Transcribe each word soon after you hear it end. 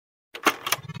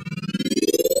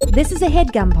This is a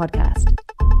HeadGum podcast.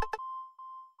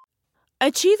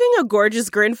 Achieving a gorgeous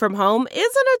grin from home isn't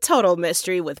a total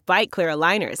mystery with Bite Clear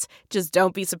aligners. Just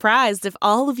don't be surprised if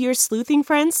all of your sleuthing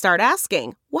friends start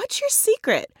asking, "What's your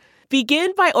secret?"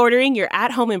 Begin by ordering your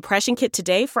at-home impression kit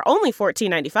today for only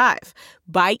 $14.95.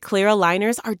 Bite Clear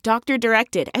aligners are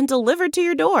doctor-directed and delivered to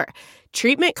your door.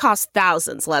 Treatment costs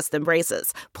thousands less than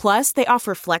braces. Plus, they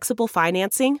offer flexible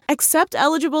financing, accept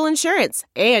eligible insurance,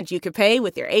 and you can pay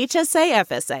with your HSA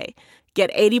FSA. Get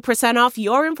 80% off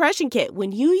your impression kit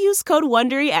when you use code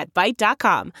WONDERY at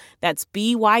Byte.com. That's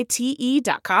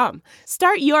BYTE.com.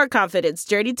 Start your confidence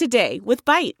journey today with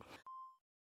Byte.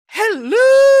 Hello,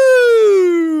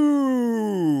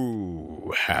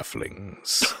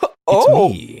 halflings. Oh.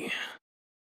 It's me,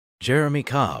 Jeremy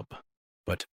Cobb,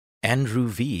 but Andrew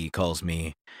V calls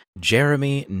me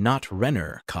Jeremy Not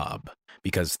Renner Cobb,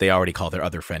 because they already call their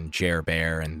other friend Jer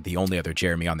Bear, and the only other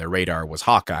Jeremy on their radar was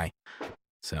Hawkeye.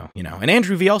 So, and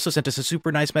Andrew V also sent us a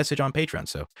super nice message on Patreon,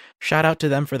 so shout out to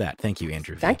them for that. Thank you,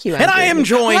 Andrew V. Thank you, Andrew. And I am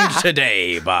joined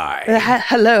today by...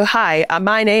 hello, hi.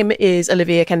 My name is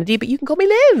Olivia Kennedy, but you can call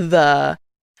me Liv.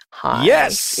 Hi.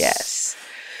 Yes.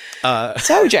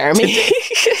 So, Jeremy.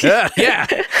 Yeah.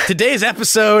 Today's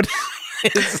episode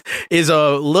is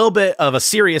a little bit of a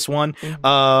serious one,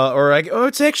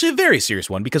 it's actually a very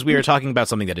serious one, because we are talking about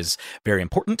something that is very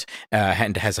important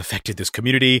and has affected this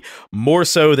community more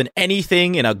so than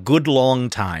anything in a good long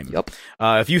time. Yep.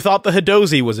 If you thought the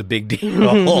Hadozi was a big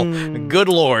deal, good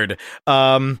Lord.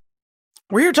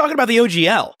 We're here talking about the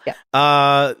OGL.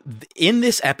 Yeah. In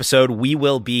this episode, we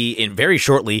will be very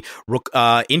shortly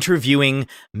interviewing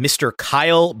Mr.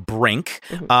 Kyle Brink,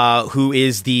 who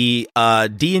is the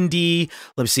D&D.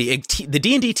 Let me see, the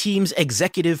D&D team's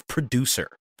executive producer.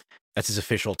 That's his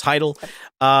official title.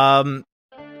 We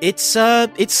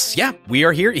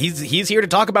are here. He's here to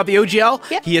talk about the OGL.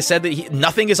 Yep. He has said that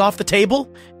nothing is off the table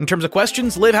in terms of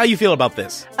questions. Liv, how you feel about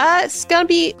this? It's going to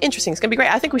be interesting. It's going to be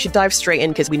great. I think we should dive straight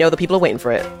in because we know that people are waiting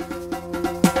for it.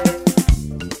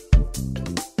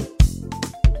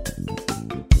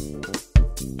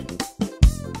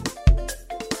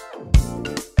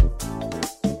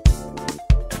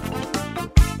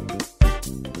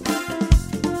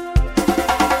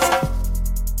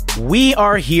 We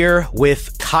are here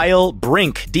with Kyle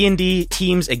Brink, D&D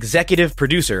team's executive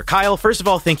producer. Kyle, first of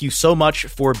all, thank you so much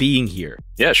for being here.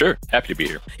 Yeah, sure. Happy to be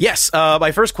here. Yes.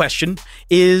 My first question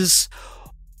is,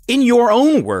 in your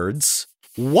own words,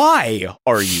 why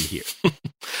are you here?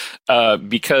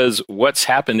 Because what's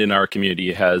happened in our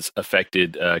community has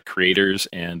affected creators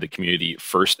and the community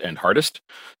first and hardest.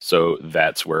 So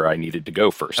that's where I needed to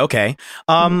go first. Okay.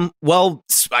 Well,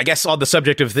 I guess on the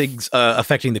subject of things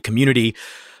affecting the community,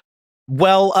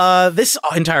 this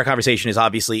entire conversation is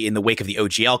obviously in the wake of the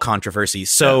OGL controversy.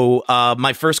 So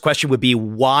my first question would be,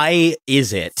 why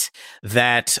is it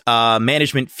that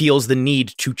management feels the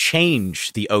need to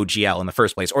change the OGL in the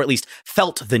first place, or at least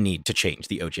felt the need to change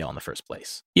the OGL in the first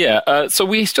place? Yeah, so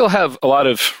we still have a lot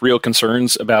of real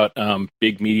concerns about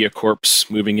big media corps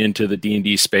moving into the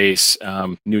D&D space,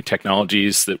 new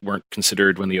technologies that weren't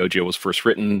considered when the OGL was first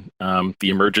written, the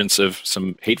emergence of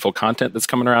some hateful content that's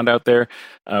coming around out there.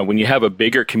 When you have a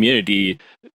bigger community,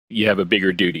 you have a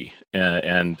bigger duty,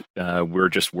 and we're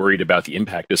just worried about the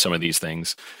impact of some of these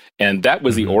things. And that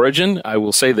was the origin. I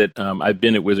will say that I've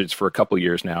been at Wizards for a couple of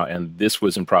years now, and this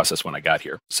was in process when I got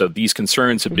here. So these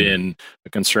concerns have been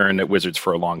a concern at Wizards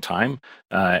for a long time,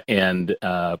 and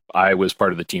I was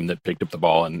part of the team that picked up the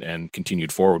ball and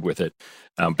continued forward with it.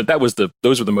 But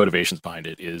those were the motivations behind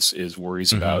it, is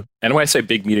worries about. And when I say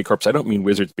big media corps, I don't mean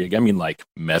Wizards big. I mean like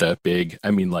Meta big.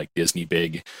 I mean like Disney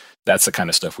big. That's the kind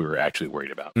of stuff we were actually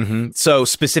worried about. So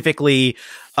specifically,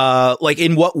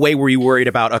 in what way were you worried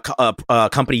about a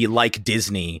company like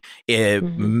Disney,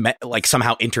 like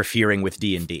somehow interfering with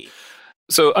D&D?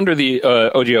 So under the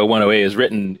OGL 108 is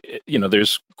written,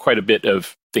 there's quite a bit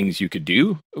of things you could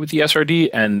do with the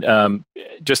SRD. And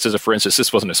just as a for instance,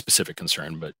 this wasn't a specific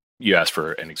concern, but you asked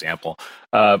for an example.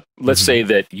 Let's say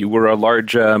that you were a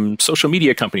large social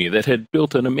media company that had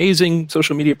built an amazing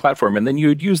social media platform, and then you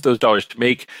would use those dollars to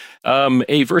make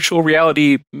a virtual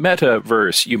reality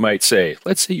metaverse, you might say.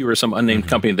 Let's say you were some unnamed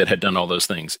company that had done all those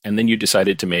things, and then you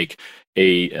decided to make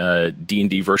a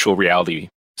D&D virtual reality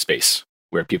space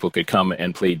where people could come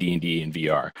and play D&D in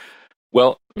VR.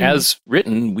 Well, as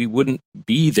written, we wouldn't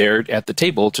be there at the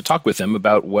table to talk with them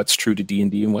about what's true to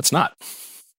D&D and what's not.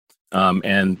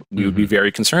 And we would be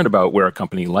very concerned about where a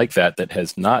company like that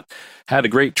has not had a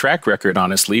great track record,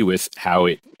 honestly, with how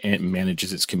it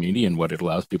manages its community and what it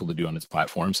allows people to do on its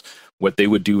platforms, what they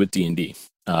would do with D&D.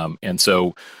 And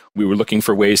so we were looking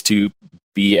for ways to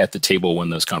be at the table when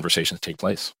those conversations take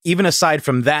place. Even aside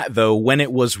from that, though, when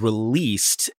it was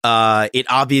released, it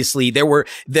obviously there were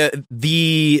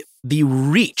the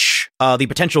reach, the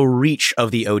potential reach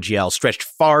of the OGL stretched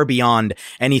far beyond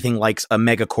anything like a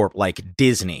megacorp like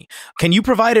Disney. Can you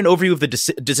provide an overview of the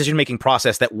decision-making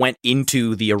process that went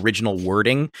into the original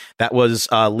wording that was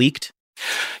leaked?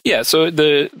 Yeah, so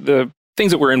the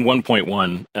things that were in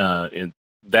 1.1,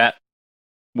 that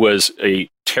was a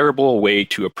terrible way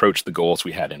to approach the goals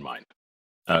we had in mind,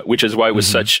 which is why it was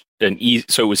such an easy.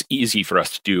 So it was easy for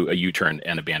us to do a U-turn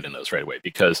and abandon those right away,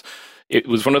 because it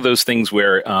was one of those things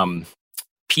where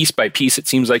piece by piece, it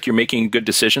seems like you're making a good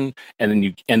decision, and then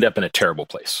you end up in a terrible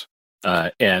place.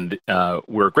 And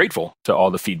we're grateful to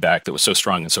all the feedback that was so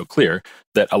strong and so clear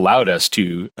that allowed us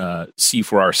to see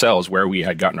for ourselves where we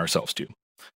had gotten ourselves to.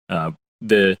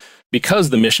 Because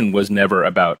the mission was never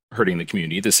about hurting the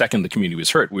community, the second the community was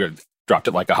hurt, we dropped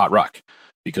it like a hot rock,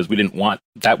 because we didn't want,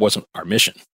 that wasn't our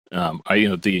mission.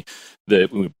 The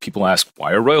people ask,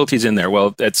 why are royalties in there?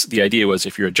 Well, that's the idea was,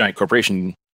 if you're a giant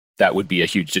corporation, that would be a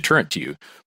huge deterrent to you.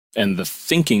 And the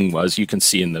thinking was, you can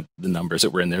see in the numbers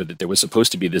that were in there, that there was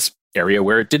supposed to be this area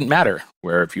where it didn't matter,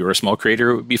 where if you were a small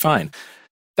creator, it would be fine.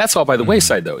 That's all by the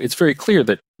wayside, though. It's very clear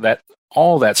that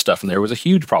all that stuff in there was a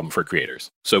huge problem for creators.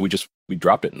 So we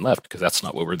dropped it and left, because that's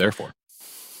not what we're there for.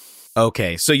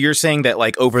 Okay, so you're saying that,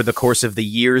 like, over the course of the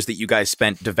years that you guys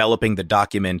spent developing the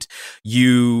document,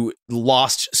 you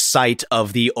lost sight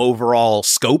of the overall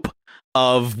scope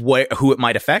of who it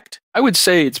might affect? I would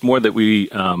say it's more that we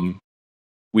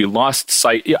lost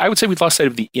sight. I would say we lost sight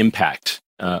of the impact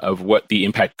of what the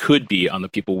impact could be on the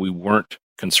people we weren't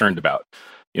concerned about.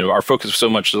 Our focus was so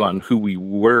much on who we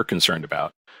were concerned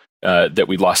about, that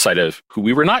we lost sight of who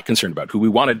we were not concerned about, who we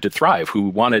wanted to thrive, who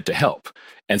we wanted to help.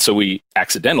 And so we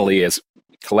accidentally, as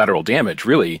collateral damage,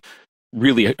 really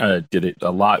did it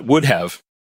a lot. Would have,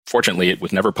 fortunately, it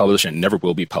was never published and never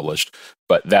will be published,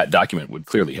 but that document would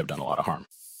clearly have done a lot of harm.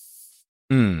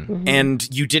 And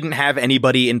you didn't have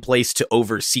anybody in place to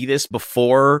oversee this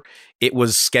before it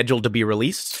was scheduled to be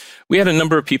released? We had a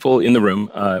number of people in the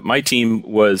room. My team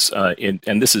was, and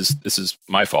this is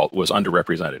my fault, was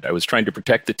underrepresented. I was trying to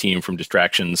protect the team from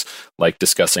distractions like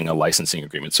discussing a licensing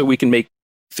agreement, so we can make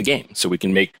the game, so we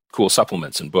can make cool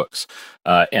supplements and books.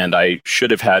 And I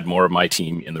should have had more of my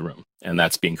team in the room, and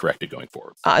that's being corrected going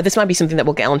forward. This might be something that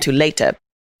we'll get onto later,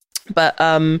 but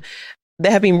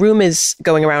there have been rumors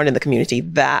going around in the community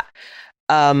that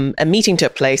a meeting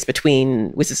took place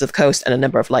between Wizards of the Coast and a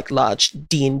number of large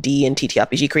D&D and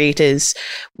TTRPG creators,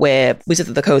 where Wizards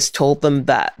of the Coast told them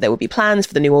that there would be plans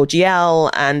for the new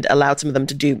OGL and allowed some of them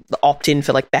to opt in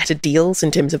for better deals in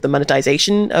terms of the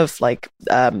monetization of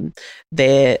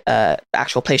their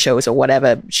actual play shows or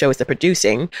whatever shows they're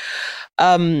producing.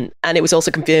 And it was also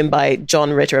confirmed by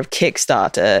John Ritter of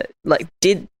Kickstarter.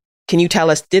 Can you tell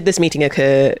us, did this meeting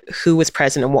occur? Who was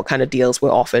present and what kind of deals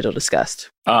were offered or discussed?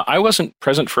 I wasn't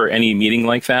present for any meeting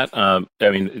like that.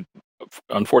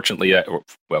 Unfortunately,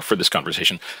 for this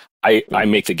conversation, I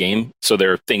make the game, so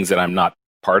there are things that I'm not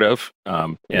part of.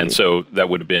 And so that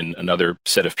would have been another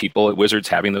set of people at Wizards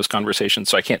having those conversations.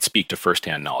 So I can't speak to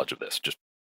firsthand knowledge of this, just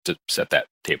to set that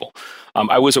table.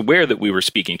 I was aware that we were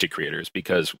speaking to creators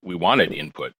because we wanted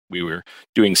input. We were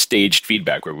doing staged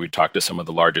feedback where we talked to some of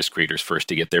the largest creators first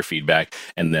to get their feedback,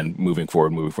 and then moving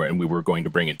forward, and we were going to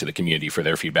bring it to the community for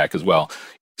their feedback as well,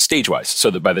 stage-wise,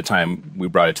 so that by the time we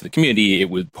brought it to the community,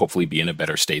 it would hopefully be in a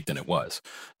better state than it was.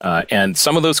 And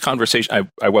some of those conversations,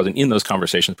 I wasn't in those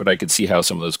conversations, but I could see how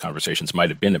some of those conversations might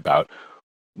have been about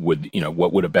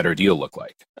what would a better deal look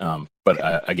like?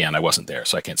 But again, I wasn't there,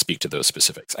 so I can't speak to those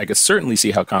specifics. I could certainly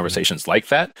see how conversations like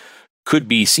that could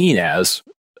be seen as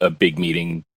a big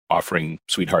meeting offering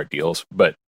sweetheart deals.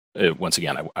 But once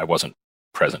again, I wasn't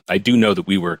present. I do know that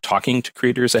we were talking to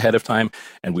creators ahead of time,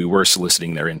 and we were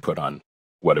soliciting their input on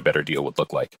what a better deal would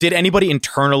look like. Did anybody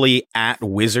internally at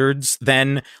Wizards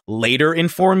then later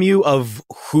inform you of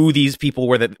who these people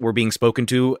were that were being spoken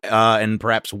to, and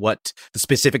perhaps what the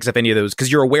specifics of any of those,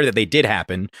 because you're aware that they did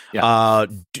happen. Yeah.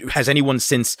 Has anyone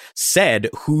since said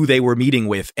who they were meeting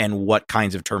with and what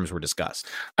kinds of terms were discussed?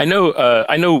 I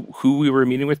know who we were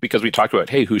meeting with because we talked about,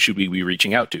 hey, who should we be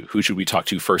reaching out to? Who should we talk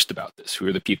to first about this? Who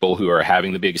are the people who are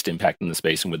having the biggest impact in the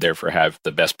space and would therefore have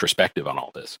the best perspective on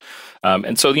all this?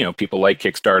 And so, people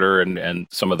like Kickstarter and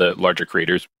some of the larger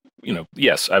creators,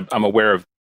 yes, I'm aware of,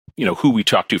 who we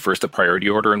talked to first, the priority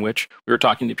order in which we were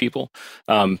talking to people.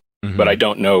 But I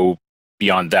don't know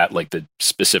beyond that, like the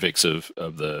specifics of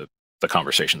the the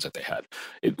conversations that they had.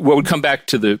 What would come back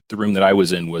to the room that I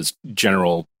was in was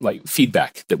general like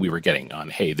feedback that we were getting on,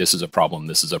 hey, this is a problem,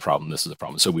 this is a problem, this is a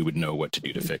problem. So we would know what to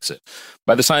do to fix it.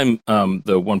 By the time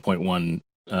the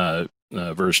 1.1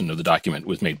 version of the document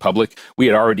was made public, we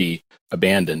had already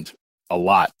abandoned a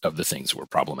lot of the things that were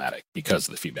problematic because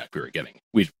of the feedback we were getting.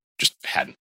 We just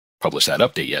hadn't published that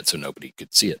update yet, so nobody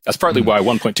could see it. That's partly why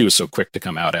 1.2 is so quick to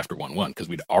come out after 1.1, because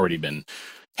we'd already been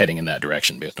heading in that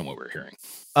direction based on what we were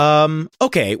hearing.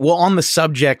 Okay. Well, on the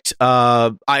subject,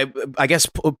 I guess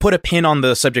put a pin on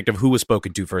the subject of who was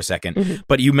spoken to for a second.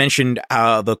 But you mentioned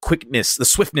the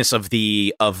swiftness of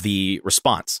the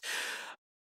response.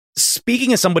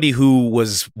 Speaking as somebody who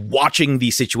was watching the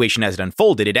situation as it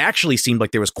unfolded, it actually seemed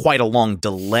like there was quite a long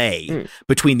delay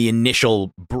between the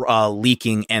initial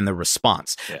leaking and the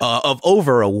response of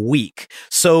over a week.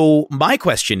 So my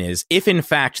question is, if in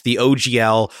fact the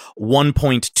OGL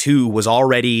 1.2 was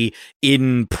already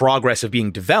in progress of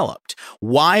being developed,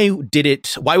 why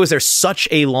was there such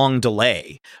a long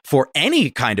delay for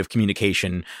any kind of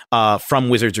communication from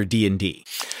Wizards or D&D?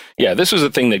 Yeah, this was a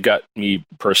thing that got me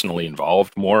personally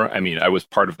involved more. I mean, I was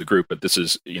part of the group, but this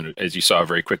is, as you saw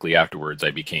very quickly afterwards, I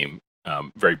became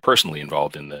very personally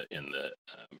involved in the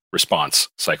response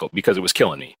cycle because it was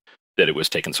killing me that it was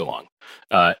taking so long.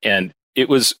 And it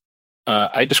was,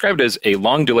 I described it as a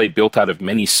long delay built out of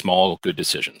many small good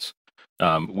decisions.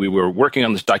 We were working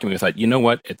on this document. We thought, you know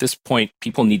what? At this point,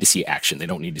 people need to see action. They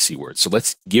don't need to see words. So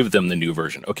let's give them the new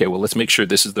version. Okay, well, let's make sure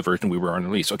this is the version we were on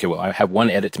release. Okay, well, I have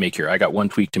one edit to make here. I got one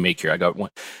tweak to make here. I got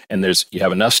one. And you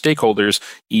have enough stakeholders,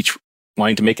 each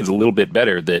wanting to make it a little bit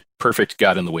better, that perfect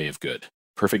got in the way of good.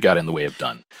 Perfect got in the way of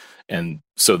done. And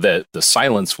so the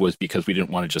silence was because we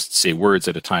didn't want to just say words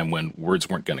at a time when words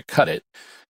weren't going to cut it.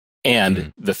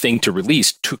 And the thing to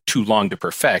release took too long to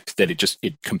perfect that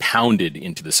it compounded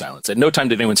into the silence. At no time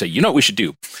did anyone say, you know what we should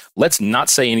do? Let's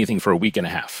not say anything for a week and a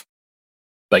half.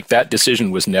 Like, that decision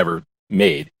was never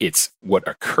made. It's what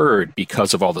occurred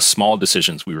because of all the small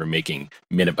decisions we were making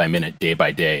minute by minute, day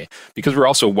by day, because we're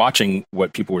also watching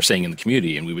what people were saying in the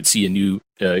community, and we would see a new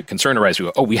concern arise. We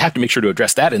go, oh, we have to make sure to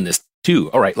address that in this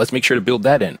too. All right, let's make sure to build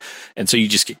that in. And so you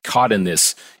just get caught in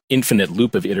this infinite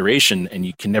loop of iteration, and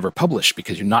you can never publish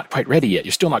because you're not quite ready yet.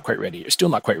 You're still not quite ready. You're still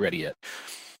not quite ready yet.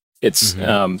 It's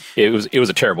it was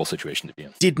a terrible situation to be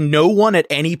in. Did no one at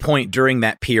any point during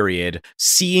that period,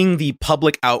 seeing the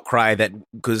public outcry that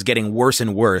was getting worse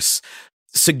and worse,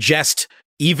 suggest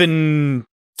even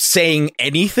saying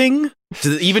anything?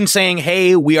 Even saying,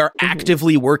 hey, we are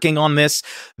actively working on this.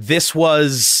 This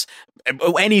was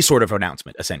any sort of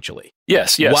announcement, essentially.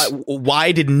 Yes.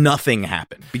 Why did nothing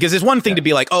happen? Because it's one thing to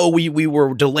be like, oh, we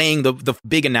were delaying the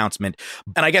big announcement.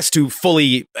 And I guess to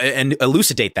fully and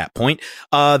elucidate that point,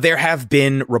 there have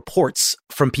been reports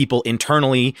from people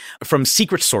internally, from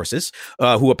secret sources,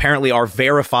 who apparently are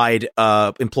verified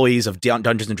employees of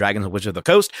Dungeons and Dragons and Wizards of the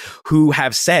Coast, who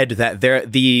have said that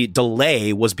the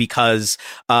delay was because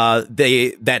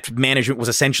that management was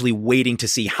essentially waiting to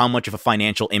see how much of a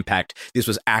financial impact this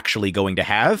was actually going to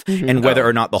have, and whether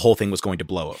or not the whole thing was going to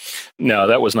blow up. No,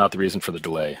 that was not the reason for the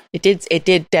delay. It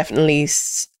did definitely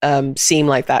seem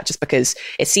like that, just because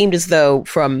it seemed as though,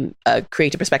 from a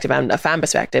creator perspective and a fan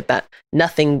perspective, that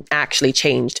nothing actually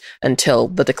changed until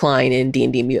the decline in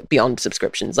D&D Beyond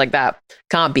subscriptions. Like, that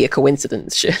can't be a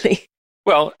coincidence, surely.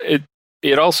 Well,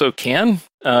 it also can,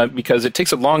 because it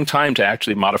takes a long time to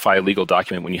actually modify a legal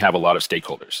document when you have a lot of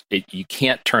stakeholders. You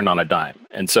can't turn on a dime.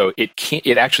 And so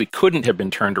it actually couldn't have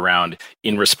been turned around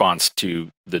in response to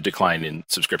the decline in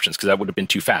subscriptions, because that would have been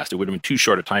too fast. It would have been too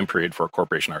short a time period for a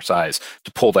corporation our size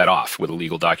to pull that off with a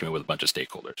legal document with a bunch of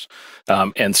stakeholders.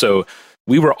 And so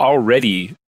we were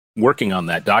already working on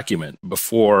that document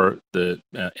before the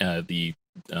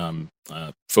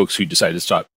folks who decided to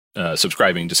stop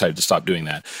subscribing decided to stop doing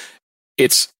that.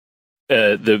 It's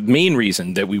the main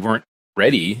reason that we weren't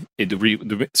ready.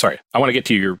 Sorry, I want to get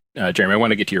to your Jeremy. I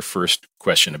want to get to your first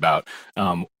question about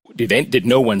did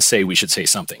no one say we should say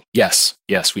something? Yes,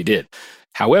 we did.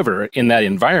 However, in that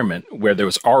environment where there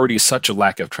was already such a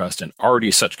lack of trust and already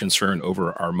such concern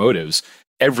over our motives,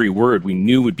 every word we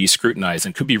knew would be scrutinized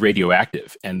and could be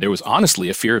radioactive. And there was honestly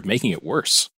a fear of making it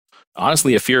worse.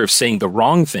 Honestly, a fear of saying the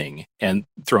wrong thing and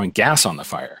throwing gas on the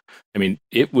fire. I mean,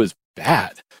 it was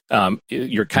bad.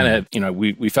 You're kind of,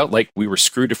 we felt like we were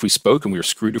screwed if we spoke and we were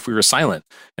screwed if we were silent.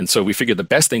 And so we figured the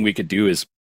best thing we could do is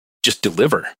just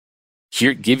deliver.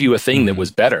 Here, give you a thing that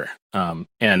was better.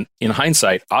 And in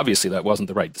hindsight, obviously that wasn't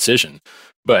the right decision,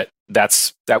 but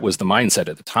that was the mindset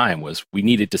at the time, was we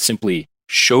needed to simply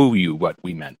show you what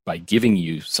we meant by giving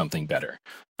you something better,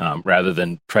 rather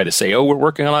than try to say, oh, we're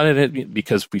working on it,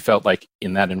 because we felt like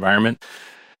in that environment,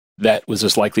 that was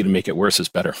as likely to make it worse as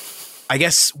better. I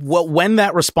guess when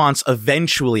that response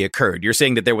eventually occurred, you're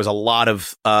saying that there was a lot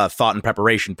of thought and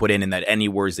preparation put in, and that any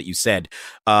words that you said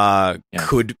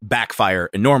could backfire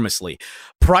enormously.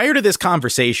 Prior to this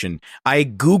conversation, I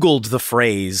Googled the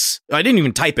phrase. I didn't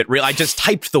even type it. I just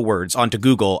typed the words onto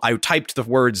Google. I typed the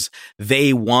words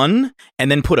 "they won"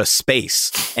 and then put a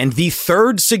space. And the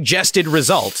third suggested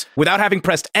result, without having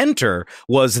pressed enter,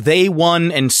 was "they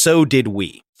won and so did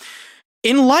we."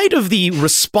 In light of the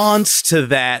response to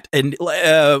that, and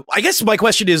I guess my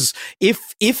question is,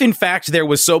 if in fact there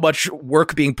was so much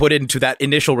work being put into that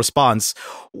initial response,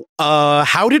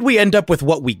 how did we end up with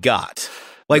what we got?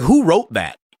 Like, who wrote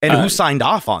that and who signed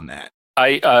off on that?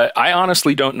 I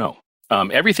honestly don't know.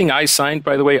 Everything I signed,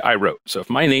 by the way, I wrote. So if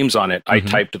my name's on it, I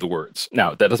typed the words.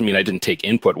 Now, that doesn't mean I didn't take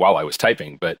input while I was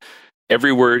typing, but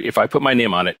every word, if I put my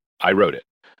name on it, I wrote it.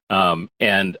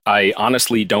 And I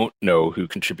honestly don't know who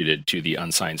contributed to the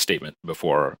unsigned statement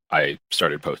before I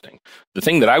started posting. The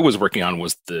thing that I was working on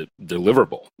was the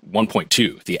deliverable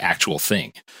 1.2, the actual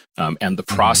thing, and the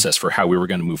process for how we were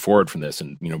going to move forward from this,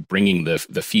 and bringing the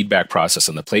feedback process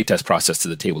and the playtest process to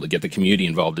the table to get the community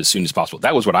involved as soon as possible.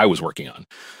 That was what I was working on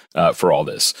for all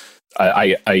this.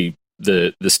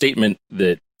 The statement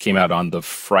that came out on the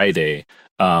Friday.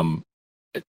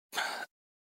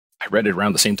 I read it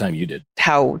around the same time you did.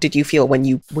 How did you feel when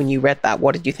you read that?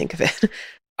 What did you think of it?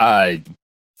 I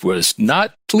was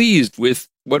not pleased with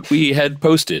what we had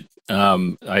posted.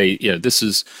 This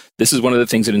is one of the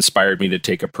things that inspired me to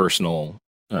take a personal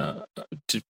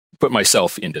to put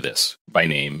myself into this by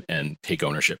name and take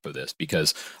ownership of this,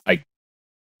 because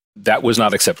that was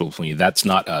not acceptable for me. That's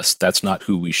not us. That's not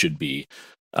who we should be.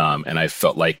 And I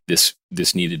felt like this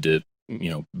needed to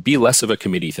be less of a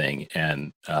committee thing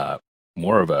and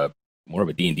more of a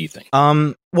D&D thing.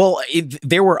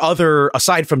 There were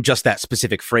aside from just that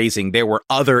specific phrasing, there were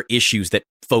other issues that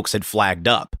folks had flagged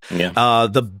up. Yeah.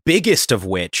 The biggest of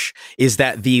which is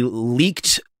that the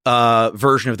leaked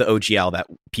version of the OGL that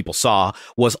people saw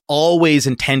was always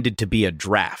intended to be a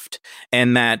draft,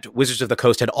 and that Wizards of the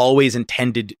Coast had always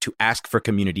intended to ask for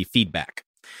community feedback.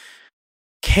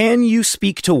 Can you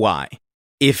speak to why,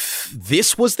 if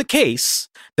this was the case,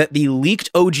 that the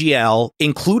leaked OGL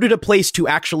included a place to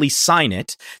actually sign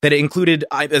it, that it included,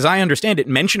 as I understand it,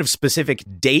 mention of specific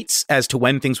dates as to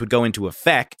when things would go into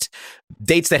effect,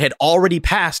 dates that had already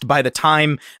passed by the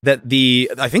time that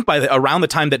around the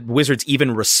time that Wizards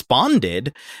even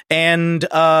responded. And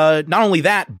not only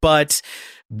that, but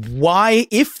why,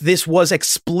 if this was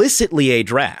explicitly a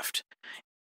draft,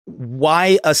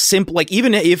 why a simple,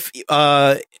 even if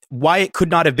why it could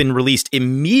not have been released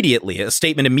immediately, a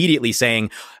statement immediately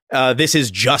saying this is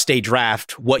just a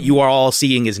draft, what you are all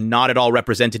seeing is not at all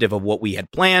representative of what we had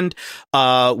planned,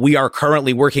 we are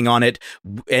currently working on it,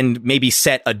 and maybe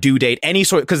set a due date, any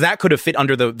sort, because that could have fit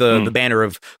under the banner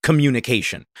of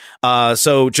communication.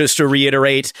 So just to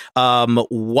reiterate,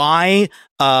 why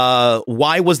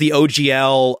was the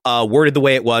OGL worded the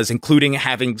way it was, including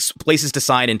having places to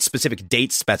sign and specific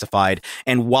dates specified?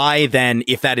 And why then,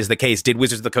 if that is the case, did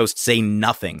Wizards of the Coast say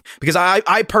nothing? Because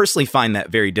I personally find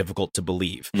that very difficult to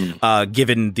believe,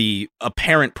 given the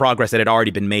apparent progress that had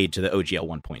already been made to the OGL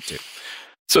 1.2.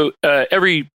 So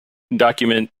every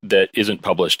document that isn't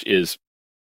published is,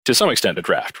 to some extent, a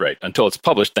draft, right? Until it's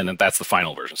published, then that's the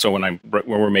final version. So when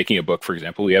we're making a book, for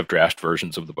example, we have draft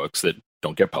versions of the books that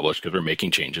don't get published because we're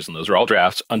making changes, and those are all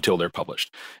drafts until they're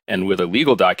published. And with a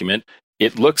legal document,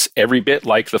 it looks every bit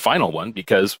like the final one,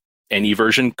 because any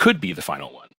version could be the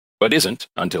final one, but isn't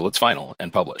until it's final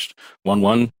and published.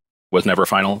 1.1 was never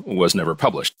final, was never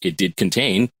published. It did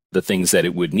contain the things that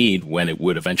it would need when it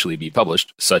would eventually be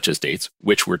published, such as dates,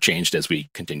 which were changed as we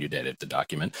continued to edit the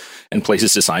document, and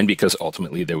places to sign, because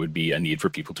ultimately there would be a need for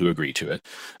people to agree to it.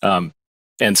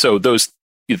 And so those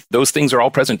things are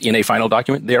all present in a final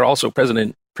document. They are also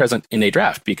present in a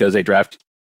draft, because a draft,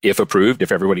 if approved,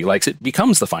 if everybody likes it,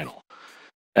 becomes the final.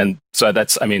 And so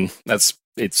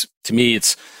to me,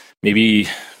 it's maybe,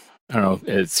 I don't know,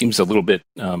 it seems a little bit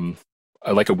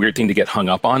like a weird thing to get hung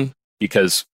up on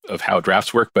because of how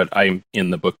drafts work, but I'm in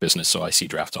the book business, so I see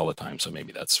drafts all the time. So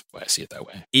maybe that's why I see it that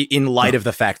way. In light of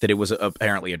the fact that it was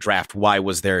apparently a draft, why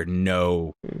was there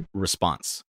no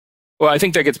response? Well, I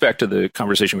think that gets back to the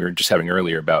conversation we were just having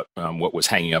earlier about what was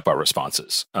hanging up our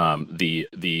responses.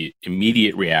 The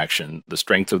immediate reaction, the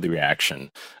strength of the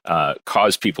reaction,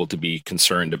 caused people to be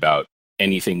concerned about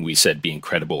anything we said being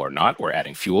credible or not, or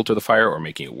adding fuel to the fire, or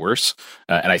making it worse.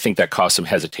 And I think that caused some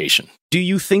hesitation. Do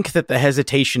you think that the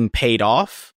hesitation paid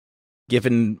off,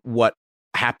 given what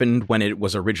happened when it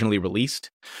was originally released?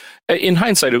 In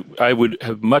hindsight, I would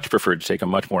have much preferred to take a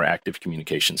much more active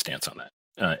communication stance on that.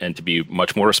 and to be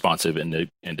much more responsive and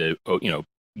to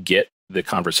get the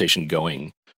conversation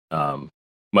going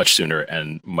much sooner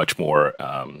and much more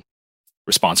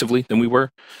responsively than we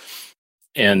were.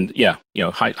 And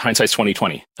hindsight's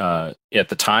 2020. At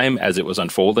the time, as it was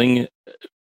unfolding,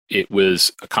 it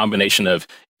was a combination of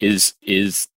is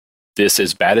this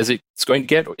as bad as it's going to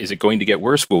get? Is it going to get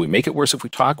worse? Will we make it worse if we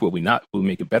talk? Will we not? Will we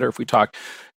make it better if we talk?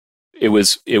 It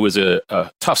was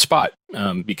a tough spot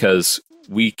because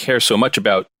we care so much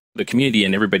about the community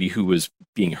and everybody who was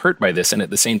being hurt by this. And at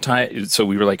the same time, so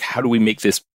we were like, how do we make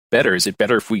this better? Is it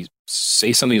better if we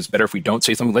say something? Is it better if we don't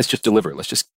say something? Let's just deliver it. Let's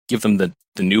just give them the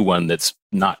new one that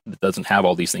doesn't have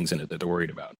all these things in it that they're worried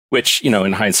about, which,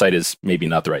 in hindsight is maybe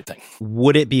not the right thing.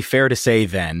 Would it be fair to say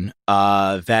then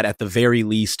that at the very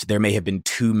least there may have been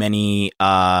too many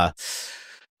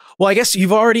well, I guess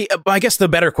the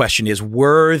better question is,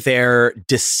 were there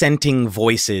dissenting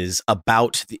voices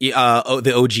about the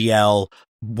OGL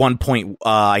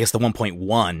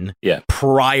 1.1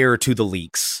 prior to the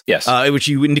leaks? Yes. Which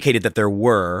you indicated that there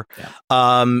were.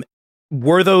 Yeah.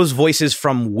 Were those voices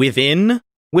from within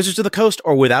Wizards of the Coast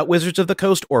or without Wizards of the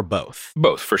Coast, or both?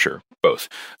 Both, for sure. Both.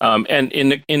 And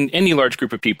in any large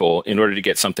group of people, in order to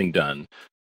get something done,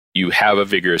 you have a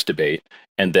vigorous debate,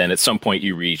 and then at some point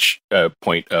you reach a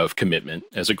point of commitment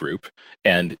as a group.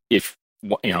 And if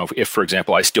for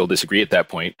example, I still disagree at that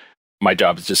point, my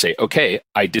job is to say, okay,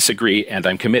 I disagree and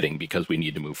I'm committing because we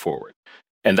need to move forward.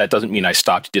 And that doesn't mean I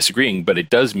stopped disagreeing, but it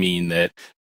does mean that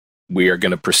we are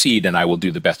going to proceed, and I will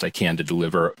do the best I can to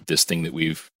deliver this thing that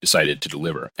we've decided to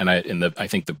deliver. And I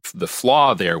think the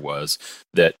flaw there was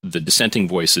that the dissenting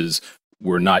voices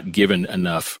were not given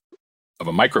enough of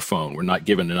a microphone, were not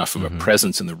given enough of a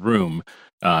presence in the room,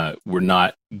 were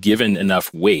not given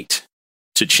enough weight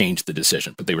to change the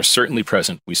decision. But they were certainly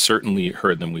present. We certainly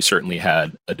heard them. We certainly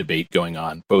had a debate going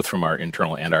on, both from our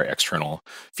internal and our external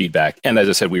feedback. And as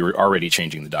I said, we were already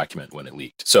changing the document when it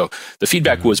leaked. So the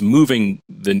feedback was moving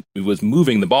the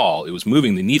ball. It was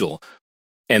moving the needle.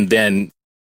 And then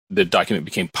the document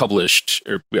became published,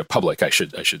 or public, I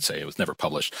should say. It was never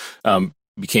published.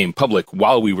 Became public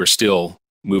while we were still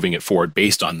moving it forward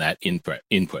based on that input.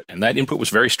 And that input was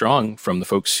very strong from the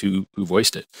folks who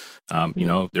voiced it.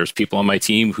 There's people on my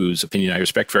team whose opinion I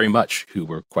respect very much who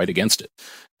were quite against it.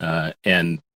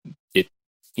 And it,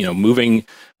 moving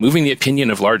the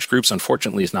opinion of large groups,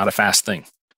 unfortunately, is not a fast thing.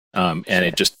 And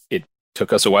it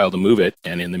took us a while to move it.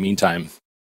 And in the meantime,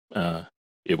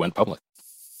 it went public.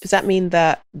 Does that mean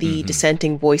that the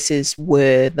dissenting voices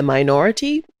were the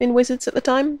minority in Wizards at the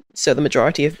time? So the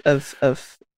majority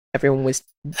of everyone was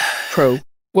pro.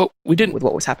 Well, we didn't with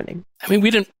what was happening. I mean,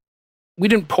 we didn't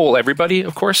poll everybody,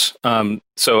 of course.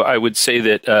 So I would say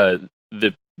that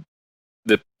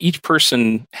each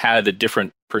person had a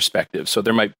different perspective. So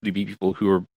there might be people who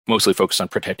are mostly focused on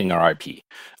protecting our IP,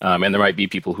 and there might be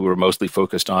people who are mostly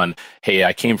focused on, hey,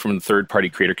 I came from the third-party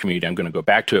creator community. I'm going to go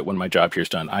back to it when my job here is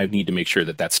done. I need to make sure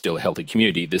that that's still a healthy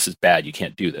community. This is bad. You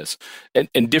can't do this.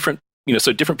 And different.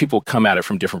 So different people come at it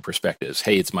from different perspectives.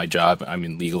 Hey, it's my job. I'm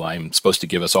in legal. I'm supposed to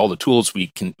give us all the tools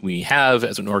we have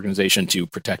as an organization to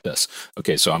protect us.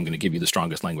 Okay, so I'm going to give you the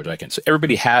strongest language I can. So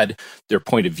everybody had their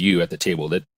point of view at the table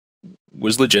that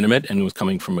was legitimate and was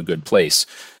coming from a good place.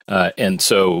 And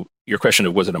so your question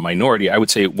of was it a minority? I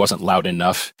would say it wasn't loud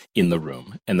enough in the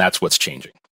room, and that's what's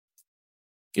changing.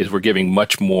 Is we're giving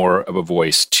much more of a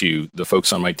voice to the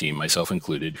folks on my team, myself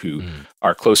included, who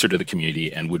are closer to the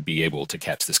community and would be able to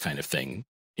catch this kind of thing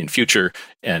in future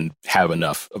and have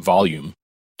enough volume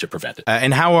to prevent it.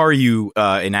 And how are you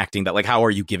enacting that? Like, how are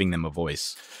you giving them a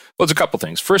voice? Well, it's a couple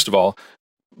things. First of all,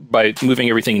 by moving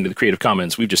everything into the Creative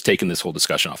Commons, we've just taken this whole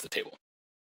discussion off the table.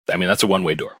 I mean, that's a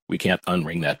one-way door. We can't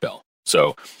unring that bell.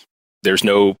 So there's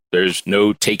no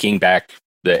taking back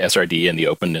the SRD and the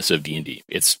openness of D&D.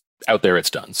 It's out there, it's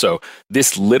done. So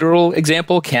this literal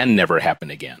example can never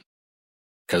happen again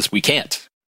because we can't.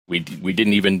 We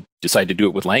didn't even decide to do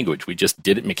it with language. We just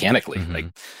did it mechanically. Like,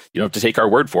 you don't have to take our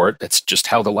word for it. That's just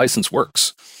how the license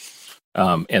works.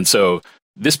 And so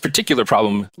this particular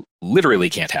problem literally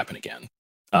can't happen again.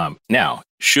 Now,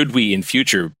 should we in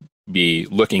future be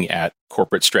looking at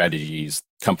corporate strategies,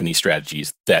 company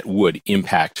strategies that would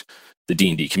impact the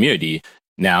D&D community?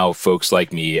 Now, folks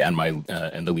like me and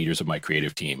and the leaders of my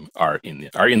creative team are in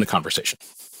the conversation.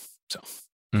 So,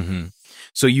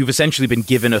 So you've essentially been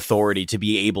given authority to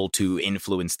be able to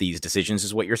influence these decisions,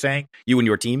 is what you're saying? You and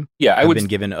your team, have been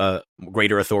given a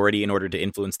greater authority in order to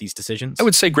influence these decisions. I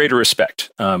would say greater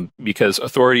respect, because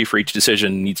authority for each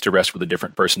decision needs to rest with a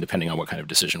different person depending on what kind of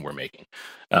decision we're making.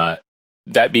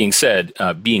 That being said,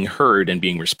 being heard and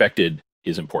being respected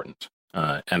is important.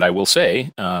 And I will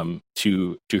say,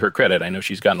 to her credit, I know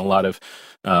she's gotten a lot of,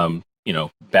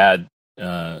 bad.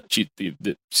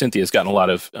 Cynthia's gotten a lot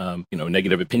of,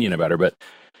 negative opinion about her, but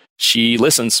she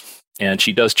listens and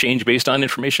she does change based on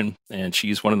information. And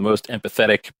she's one of the most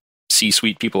empathetic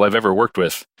C-suite people I've ever worked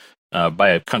with, by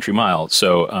a country mile.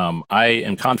 So I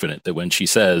am confident that when she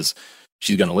says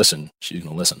she's going to listen, she's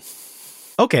going to listen.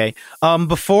 Okay.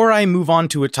 Before I move on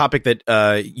to a topic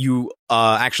that you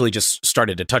actually just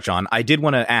started to touch on, I did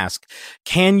want to ask,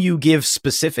 can you give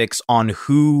specifics on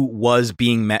who was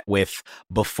being met with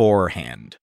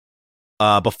beforehand?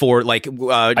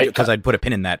 Because I'd put a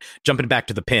pin in that, jumping back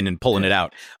to the pin and pulling it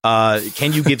out.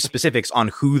 Can you give specifics on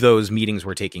who those meetings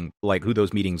were taking, like who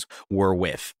those meetings were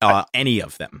with, any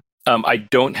of them? I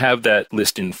don't have that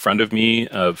list in front of me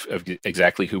of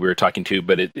exactly who we were talking to,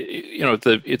 but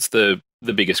it's the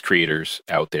biggest creators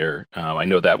out there. I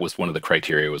know that was one of the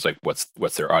criteria, was like, what's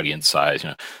their audience size?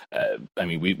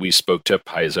 We spoke to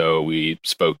Paizo, we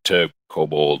spoke to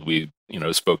Kobold, we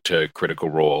spoke to Critical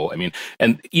Role.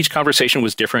 And each conversation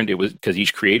was different. It was because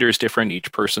each creator is different.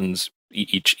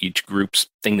 Each group's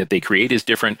thing that they create is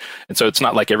different. And so it's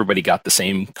not like everybody got the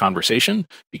same conversation,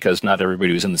 because not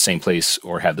everybody was in the same place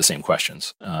or had the same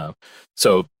questions.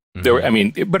 There were,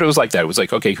 but it was like that. It was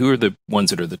like, okay, who are the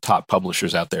ones that are the top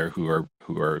publishers out there who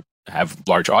have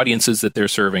large audiences that they're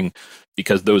serving?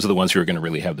 Because those are the ones who are going to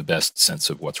really have the best sense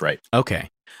of what's right. Okay.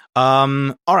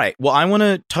 All right. Well, I want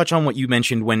to touch on what you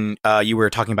mentioned when you were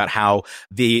talking about how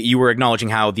you were acknowledging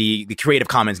how the Creative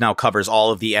Commons now covers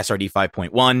all of the SRD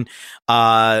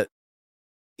 5.1.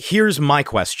 Here's my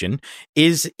question.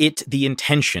 Is it the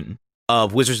intention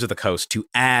of Wizards of the Coast to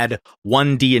add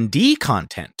 1D&D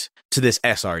content to this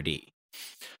SRD?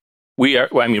 We are.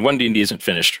 Well, 1D&D isn't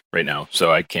finished right now,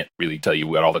 so I can't really tell you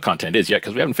what all the content is yet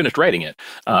because we haven't finished writing it.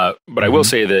 But I will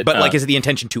say that. But is it the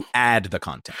intention to add the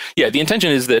content? Yeah, the intention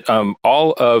is that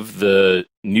all of the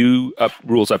new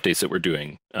rules updates that we're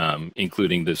doing,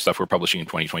 including the stuff we're publishing in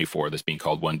 2024, that's being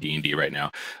called 1D&D right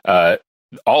now,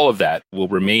 all of that will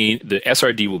remain. The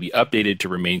SRD will be updated to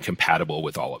remain compatible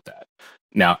with all of that.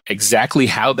 Now, exactly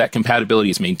how that compatibility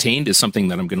is maintained is something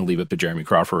that I'm going to leave up to Jeremy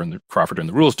Crawford and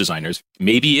the rules designers.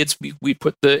 Maybe it's we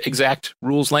put the exact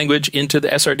rules language into the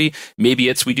SRD. Maybe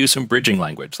it's we do some bridging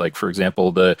language. Like, for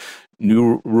example, the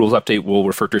new rules update will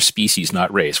refer to species,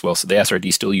 not race. Well, so the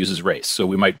SRD still uses race. So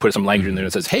we might put some language in there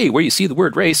that says, hey, where you see the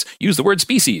word race, use the word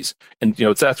species. And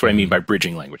that's what I mean by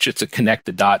bridging language. It's to connect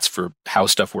the dots for how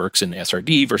stuff works in the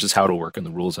SRD versus how it'll work in the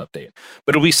rules update.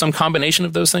 But it'll be some combination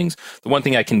of those things. The one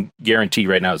thing I can guarantee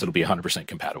right now is it'll be 100%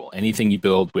 compatible. Anything you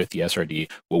build with the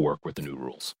SRD will work with the new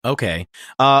rules. Okay.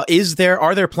 Are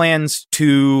there plans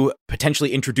to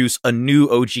potentially introduce a new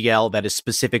OGL that is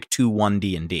specific to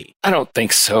 1D&D? I don't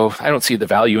think so. I don't see the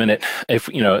value in it. If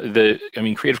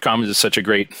Creative Commons is such a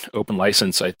great open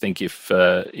license. I think if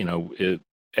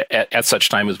at such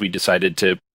time as we decided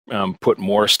to put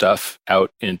more stuff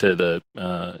out into the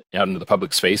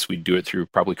public space, we'd do it through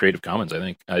probably Creative Commons. I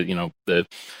think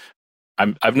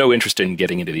I've no interest in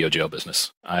getting into the OGL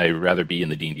business. I'd rather be in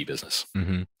the D&D business.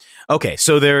 Mm-hmm. Okay,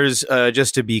 so there's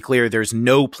just to be clear, there's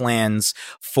no plans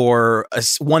for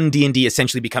one D&D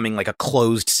essentially becoming like a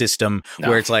closed system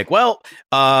where it's like,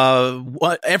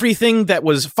 everything that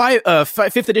was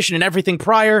fifth edition and everything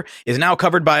prior is now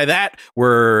covered by that.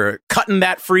 We're cutting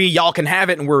that free. Y'all can have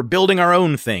it, and we're building our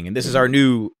own thing. And this is our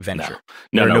new venture.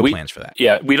 No plans for that.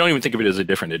 Yeah, we don't even think of it as a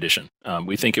different edition.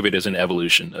 We think of it as an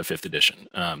evolution of fifth edition.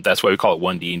 That's why we call it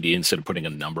one D&D instead of putting a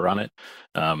number on it.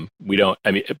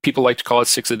 People like to call it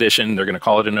 6th edition. They're going to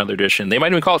call it another edition. They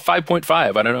might even call it 5.5.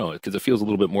 I don't know, because it feels a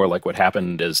little bit more like what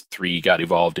happened as 3 got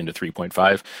evolved into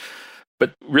 3.5.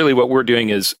 But really what we're doing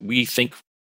is we think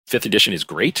 5th edition is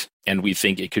great, and we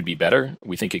think it could be better.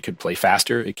 We think it could play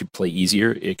faster. It could play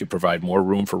easier. It could provide more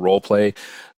room for role play.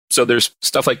 So there's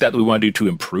stuff like that we want to do to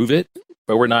improve it,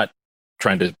 but we're not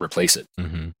trying to replace it.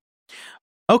 Mm-hmm.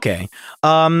 Okay.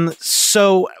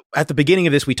 So at the beginning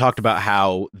of this, we talked about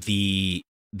how the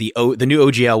new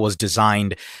OGL was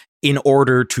designed in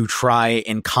order to try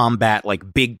and combat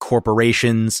like big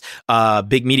corporations,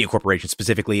 big media corporations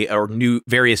specifically, or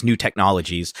various new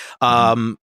technologies.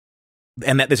 And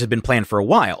that this had been planned for a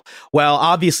while. Well,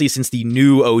 obviously, since the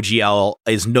new OGL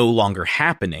is no longer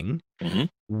happening,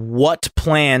 what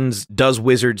plans does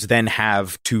Wizards then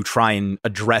have to try and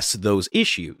address those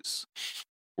issues?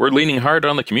 We're leaning hard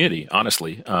on the community,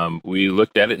 honestly. We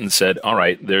looked at it and said, all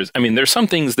right, there's some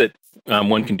things that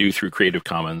one can do through Creative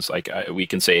Commons. Like we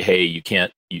can say, hey, you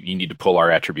need to pull our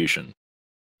attribution,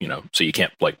 so you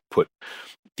can't like put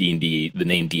D&D, the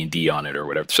name D&D on it or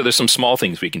whatever. So there's some small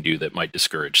things we can do that might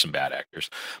discourage some bad actors.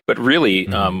 But really,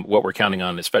 what we're counting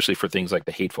on, especially for things like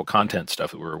the hateful content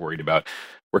stuff that we're worried about,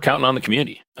 we're counting on the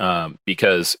community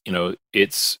because,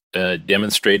 it's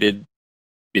demonstrated.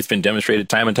 It's been demonstrated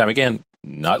time and time again,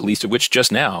 not least of which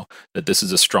just now, that this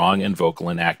is a strong and vocal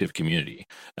and active community.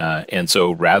 And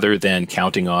so rather than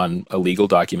counting on a legal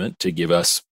document to give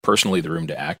us personally the room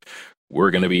to act,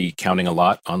 we're going to be counting a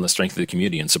lot on the strength of the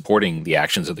community and supporting the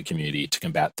actions of the community to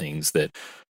combat things that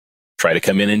try to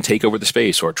come in and take over the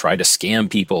space or try to scam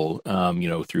people,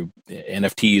 through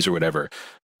NFTs or whatever.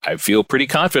 I feel pretty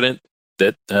confident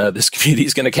that this community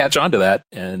is going to catch on to that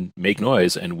and make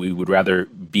noise. And we would rather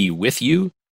be with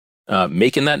you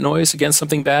making that noise against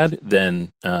something bad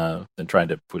than trying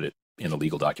to put it in a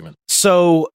legal document.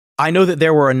 So I know that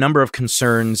there were a number of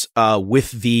concerns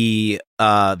with the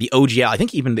OGL, I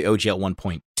think even the OGL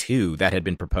 1.2 that had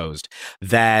been proposed,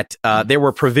 that there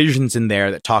were provisions in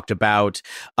there that talked about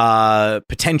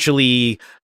potentially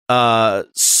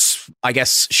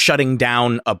shutting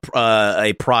down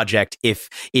a project if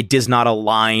it does not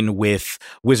align with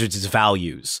Wizards'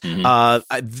 values.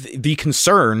 The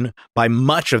concern by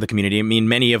much of the community, I mean,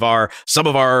 some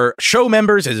of our show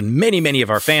members, as many of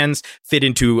our fans, fit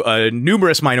into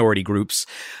numerous minority groups.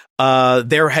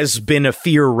 There has been a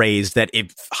fear raised that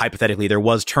if hypothetically there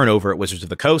was turnover at Wizards of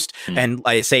the Coast and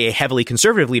I say a heavily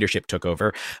conservative leadership took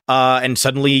over and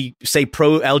suddenly say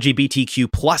pro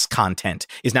LGBTQ plus content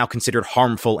is now considered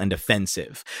harmful and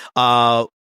offensive.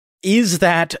 Is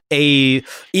that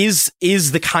is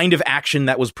the kind of action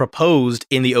that was proposed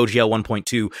in the OGL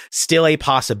 1.2 still a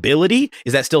possibility?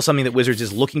 Is that still something that Wizards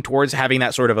is looking towards, having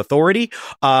that sort of authority?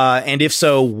 And if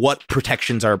so, what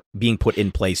protections are being put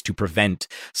in place to prevent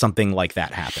something like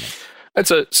that happening? That's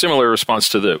a similar response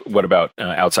to what about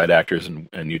outside actors and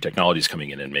new technologies coming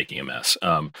in and making a mess.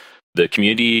 The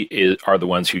community are the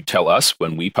ones who tell us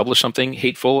when we publish something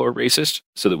hateful or racist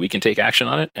so that we can take action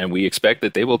on it. And we expect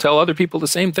that they will tell other people the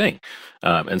same thing.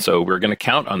 And so we're going to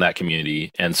count on that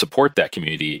community and support that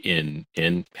community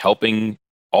in helping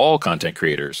all content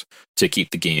creators to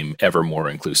keep the game ever more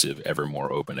inclusive, ever more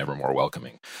open, ever more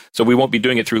welcoming. So we won't be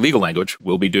doing it through legal language.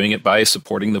 We'll be doing it by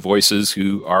supporting the voices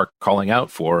who are calling out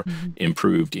for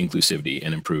improved inclusivity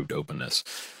and improved openness.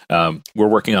 We're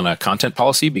working on a content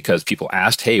policy because people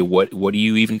asked, hey, what do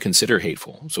you even consider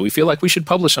hateful? So we feel like we should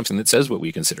publish something that says what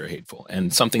we consider hateful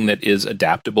and something that is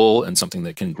adaptable and something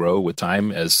that can grow with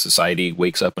time as society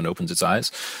wakes up and opens its eyes.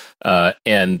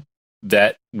 And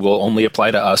that will only apply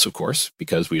to us, of course,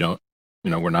 because we don't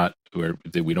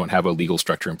have a legal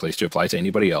structure in place to apply to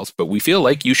anybody else. But we feel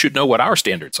like you should know what our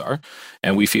standards are,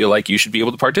 and we feel like you should be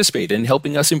able to participate in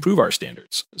helping us improve our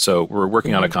standards. So we're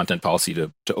working on a content policy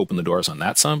to open the doors on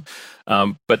that some.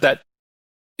 But that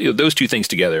those two things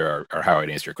together are how I'd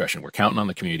answer your question. We're counting on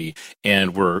the community,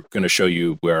 and we're going to show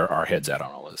you where our head's at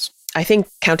on all this. I think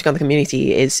counting on the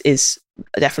community is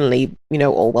definitely,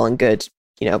 all well and good.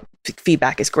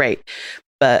 Feedback is great,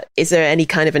 but is there any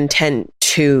kind of intent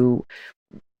to,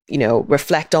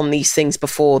 reflect on these things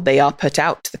before they are put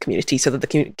out to the community so that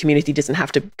the community doesn't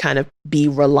have to kind of be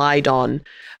relied on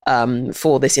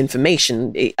for this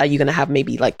information? Are you going to have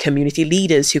maybe like community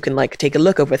leaders who can like take a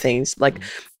look over things? Like,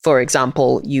 for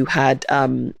example, you had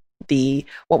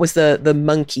what was the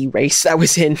monkey race that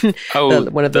was in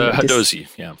one of the Hadozi,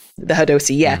 the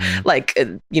Hadozi, like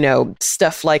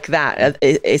stuff like that.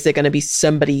 Is there going to be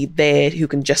somebody there who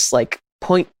can just like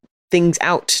point things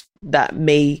out that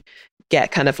may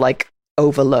get kind of like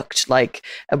overlooked, like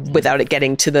without it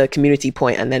getting to the community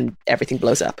point, and then everything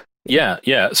blows up?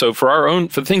 Yeah. So for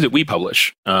the things that we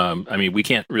publish, we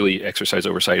can't really exercise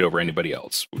oversight over anybody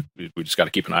else. We just got to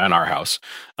keep an eye on our house.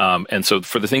 And so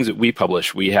for the things that we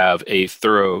publish, we have a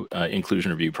thorough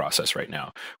inclusion review process right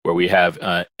now, where we have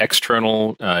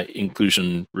external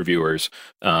inclusion reviewers,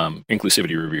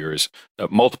 inclusivity reviewers,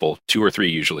 multiple, 2 or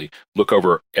 3 usually, look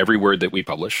over every word that we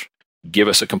publish, give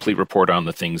us a complete report on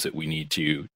the things that we need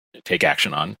to take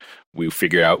action on. We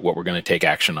figure out what we're going to take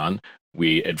action on.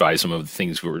 We advise them of the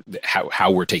things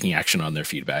how we're taking action on their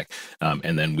feedback,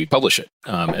 and then we publish it.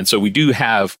 And so we do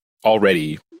have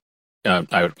already,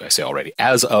 I say already,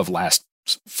 as of last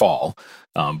fall,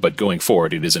 but going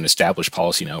forward, it is an established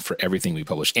policy now for everything we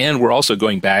publish. And we're also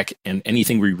going back, and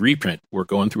anything we reprint, we're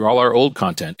going through all our old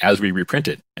content as we reprint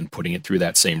it and putting it through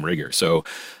that same rigor. So,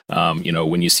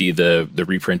 when you see the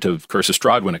reprint of Curse of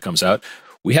Strahd when it comes out,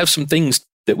 we have some things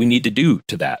that we need to do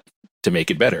to that to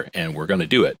make it better. And we're going to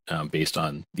do it based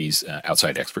on these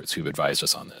outside experts who've advised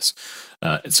us on this.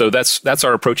 So that's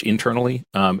our approach internally.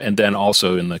 And then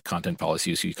also in the content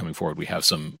policies coming forward, we have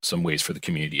some ways for the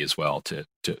community as well to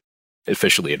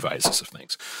officially advise us of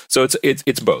things. So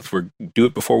it's both. We do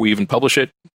it before we even publish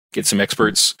it, get some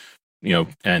experts,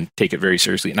 and take it very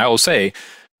seriously. And I will say,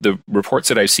 the reports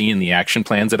that I've seen, the action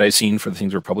plans that I've seen for the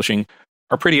things we're publishing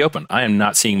are pretty open. I am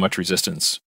not seeing much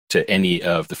resistance to any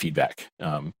of the feedback.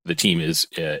 The team is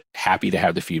happy to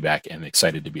have the feedback and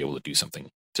excited to be able to do something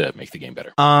to make the game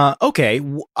better. Okay.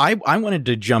 I wanted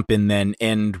to jump in then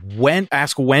and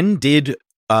ask when did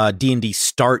D&D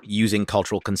start using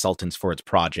cultural consultants for its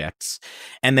projects?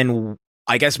 And then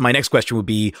I guess my next question would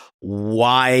be,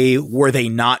 why were they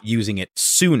not using it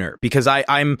sooner? Because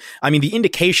I mean, the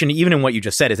indication, even in what you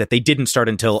just said, is that they didn't start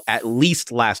until at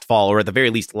least last fall, or at the very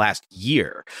least last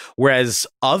year. Whereas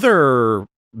other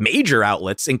major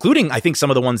outlets, including I think some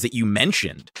of the ones that you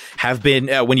mentioned, have been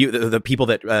when the people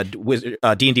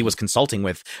that D&D was consulting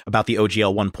with about the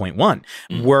OGL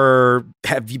 1.1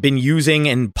 have been using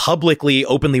and publicly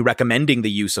openly recommending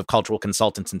the use of cultural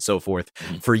consultants and so forth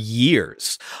for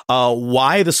years.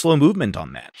 Why the slow movement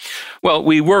on that? Well,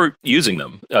 we were using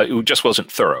them. It just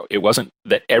wasn't thorough. It wasn't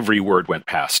that every word went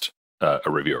past a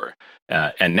reviewer.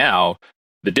 And now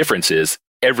the difference is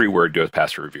every word goes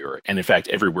past a reviewer. And in fact,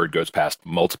 every word goes past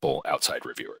multiple outside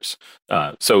reviewers.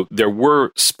 So there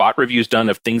were spot reviews done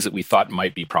of things that we thought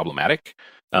might be problematic.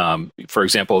 For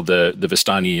example, the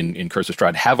Vistani in Curse of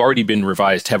Strahd have already been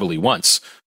revised heavily once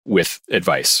with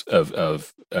advice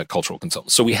of cultural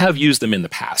consultants. So we have used them in the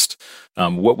past.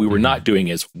 What we were not doing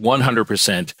is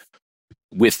 100%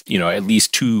 with at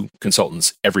least 2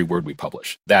 consultants every word we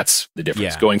publish. That's the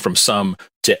difference. Going from some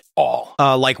to all.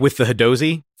 Like with the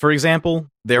Hadozi, for example,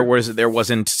 there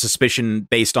wasn't suspicion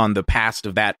based on the past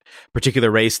of that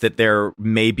particular race that there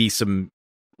may be some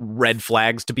red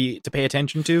flags to pay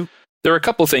attention to. There are a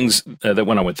couple of things that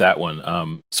went on with that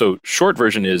one. So short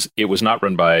version is it was not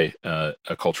run by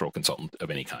a cultural consultant of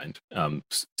any kind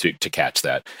to catch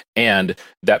that, and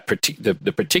that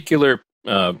the particular.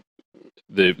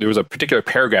 There was a particular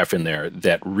paragraph in there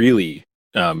that really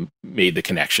made the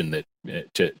connection that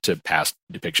to past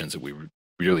depictions that we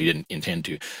really didn't intend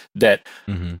to. That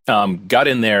got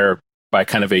in there by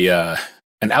kind of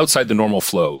an outside the normal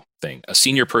flow thing. A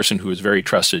senior person who was very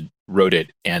trusted wrote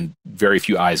it, and very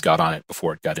few eyes got on it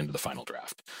before it got into the final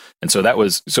draft. And so it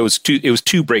was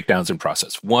 2 breakdowns in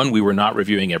process. One, we were not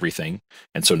reviewing everything,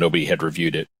 and so nobody had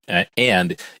reviewed it,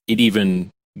 and it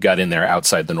even got in there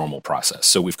outside the normal process.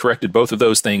 So we've corrected both of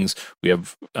those things. We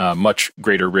have much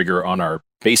greater rigor on our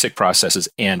basic processes,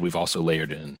 and we've also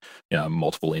layered in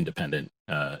multiple independent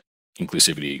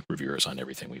inclusivity reviewers on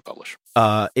everything we publish.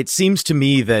 It seems to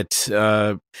me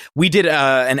that we did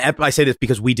I say this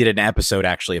because we did an episode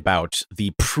actually about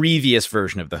the previous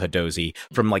version of the Hadozi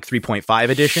from like 3.5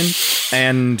 edition,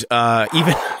 and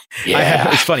even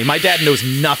it's funny. My dad knows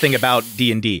nothing about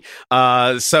D&D,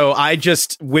 so I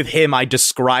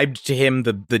described to him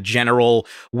the general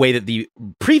way that the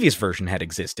previous version had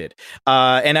existed,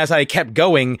 and as I kept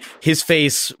going, his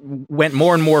face went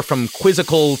more and more from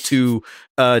quizzical to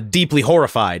deeply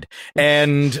horrified.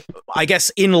 And I guess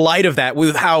in light of that,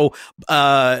 with how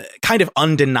kind of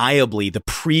undeniably the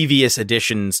previous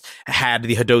editions had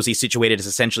the Hadozi situated as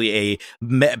essentially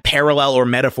a parallel or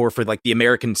metaphor for like the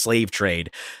American slave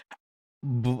trade,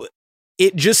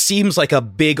 it just seems like a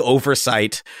big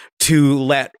oversight to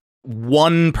let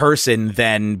one person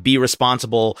then be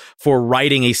responsible for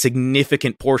writing a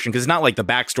significant portion, because it's not like the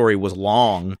backstory was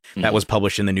long that was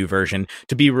published in the new version,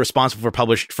 to be responsible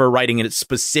for writing a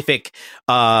specific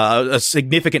a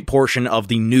significant portion of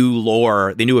the new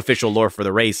lore, the new official lore for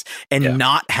the race, and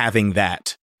not having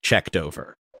that checked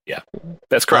over. Yeah,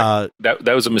 that's correct.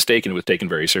 That was a mistake, and it was taken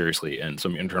very seriously, and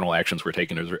some internal actions were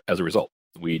taken as a result.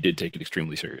 We did take it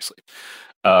extremely seriously.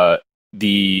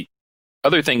 The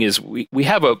other thing is we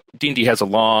have D&D has a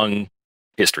long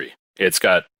history. It's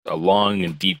got a long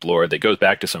and deep lore that goes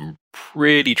back to some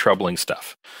pretty troubling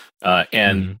stuff.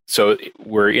 So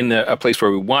we're in a place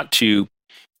where we want to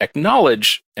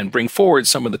acknowledge and bring forward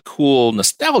some of the cool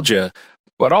nostalgia,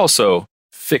 but also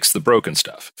fix the broken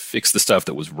stuff, fix the stuff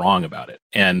that was wrong about it.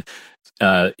 And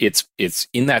it's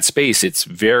in that space, it's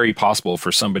very possible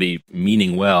for somebody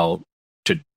meaning well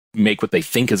to make what they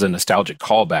think is a nostalgic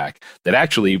callback that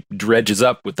actually dredges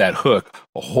up with that hook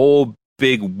a whole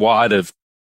big wad of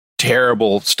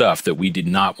terrible stuff that we did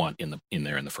not want in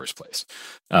there in the first place.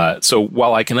 So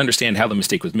while I can understand how the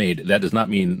mistake was made, that does not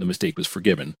mean the mistake was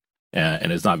forgiven, and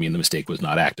does not mean the mistake was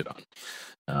not acted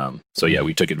on. So yeah,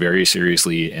 we took it very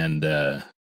seriously, and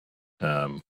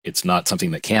it's not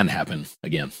something that can happen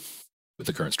again with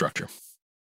the current structure.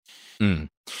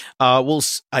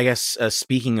 I guess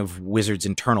speaking of Wizards'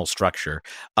 internal structure,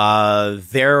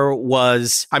 there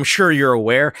was, I'm sure you're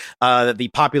aware, that the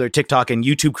popular TikTok and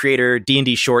YouTube creator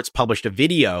D&D Shorts published a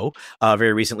video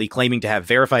very recently claiming to have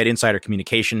verified insider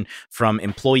communication from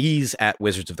employees at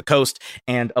Wizards of the Coast.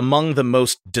 And among the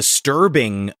most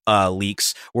disturbing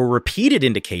leaks were repeated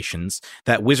indications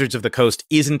that Wizards of the Coast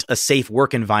isn't a safe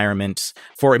work environment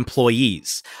for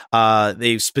employees.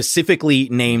 They specifically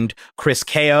named Chris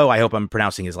Kao, I hope I'm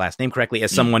pronouncing his last name correctly,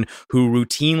 as someone who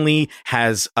routinely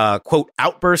has, quote,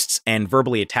 outbursts and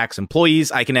verbally attacks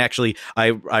employees.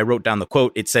 I wrote down the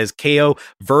quote. It says, Kao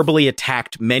verbally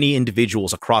attacked many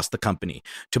individuals across the company.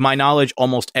 To my knowledge,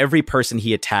 almost every person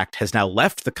he attacked has now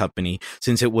left the company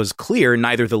since it was clear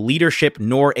neither the leadership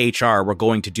nor HR were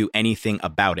going to do anything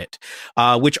about it,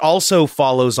 which also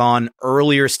follows on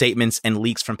earlier statements and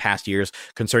leaks from past years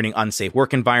concerning unsafe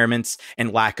work environments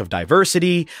and lack of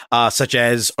diversity, such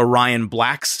as Orion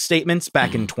Black's statements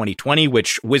back in 2020,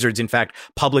 which Wizards, in fact,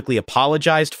 publicly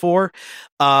apologized for.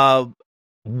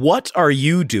 What are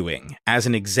you doing as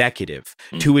an executive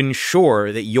to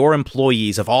ensure that your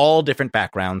employees of all different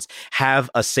backgrounds have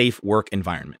a safe work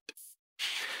environment?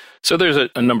 So there's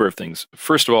a number of things.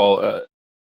 First of all,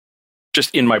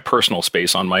 just in my personal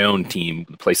space on my own team,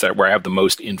 the place where I have the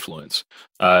most influence,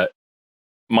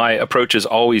 my approach is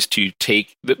always to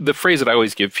take the phrase that I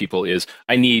always give people is,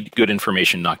 I need good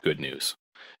information, not good news.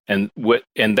 And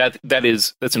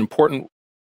that's an important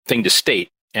thing to state.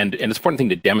 And it's an important thing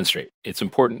to demonstrate. It's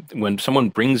important when someone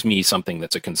brings me something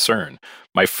that's a concern,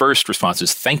 my first response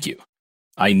is, thank you.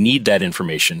 I need that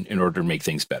information in order to make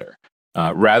things better.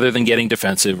 Rather than getting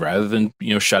defensive, rather than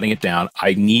shutting it down,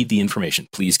 I need the information.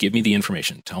 Please give me the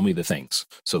information. Tell me the things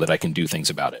so that I can do things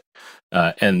about it.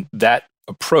 And that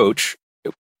approach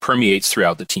permeates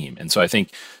throughout the team. And so I think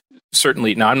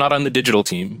certainly, now I'm not on the digital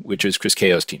team, which is Chris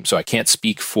Kao's team, so I can't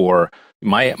speak for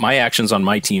my actions on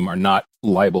my team are not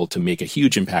liable to make a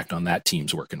huge impact on that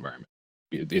team's work environment.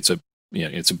 It's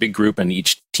a big group, and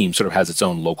each team sort of has its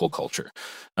own local culture.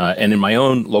 And in my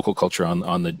own local culture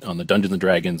on the Dungeons and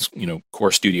Dragons,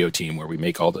 core studio team where we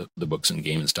make all the books and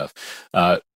game and stuff,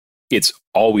 it's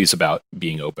always about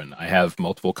being open. I have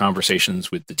multiple conversations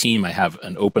with the team. I have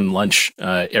an open lunch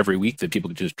every week that people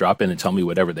can just drop in and tell me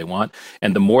whatever they want.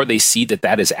 And the more they see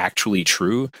that is actually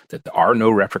true, that there are no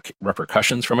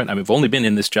repercussions from it. I mean, I've only been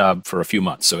in this job for a few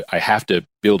months, so I have to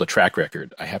build a track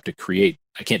record. I have to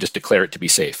I can't just declare it to be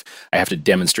safe. I have to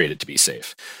demonstrate it to be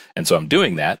safe. And so I'm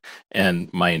doing that.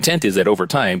 And my intent is that over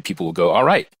time, people will go, all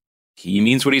right, he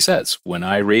means what he says. When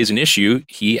I raise an issue,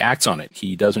 he acts on it.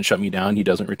 He doesn't shut me down. He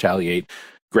doesn't retaliate.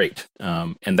 Great.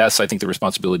 And that's, I think, the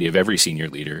responsibility of every senior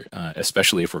leader,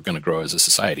 especially if we're going to grow as a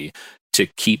society, to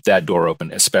keep that door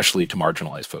open, especially to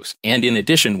marginalized folks. And in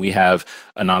addition, we have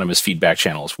anonymous feedback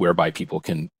channels whereby people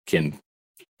can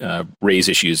raise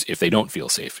issues if they don't feel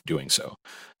safe doing so.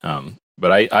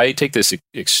 But I take this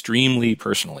extremely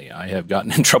personally. I have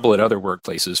gotten in trouble at other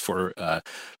workplaces for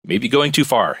maybe going too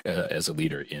far as a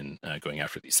leader in going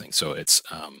after these things. So it's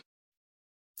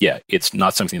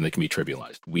not something that can be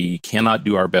trivialized. We cannot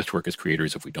do our best work as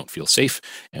creators if we don't feel safe,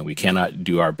 and we cannot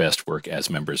do our best work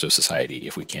as members of society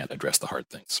if we can't address the hard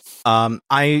things.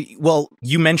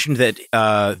 You mentioned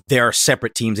that there are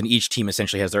separate teams, and each team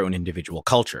essentially has their own individual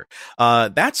culture.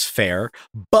 That's fair,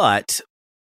 but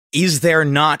is there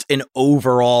not an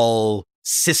overall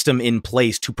system in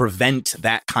place to prevent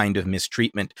that kind of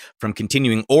mistreatment from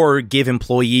continuing, or give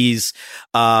employees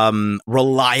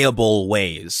reliable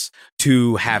ways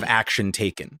to have action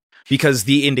taken? Because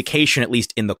the indication, at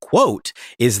least in the quote,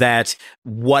 is that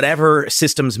whatever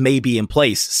systems may be in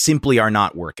place simply are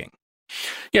not working.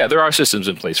 Yeah, there are systems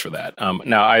in place for that.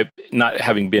 Now, I, not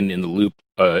having been in the loop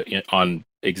on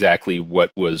exactly what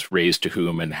was raised to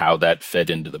whom and how that fed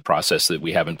into the process that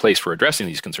we have in place for addressing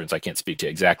these concerns, I can't speak to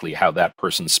exactly how that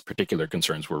person's particular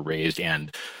concerns were raised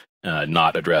and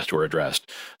not addressed or addressed.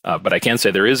 But I can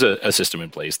say there is a system in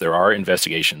place. There are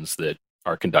investigations that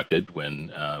are conducted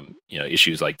when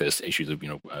issues like this, issues of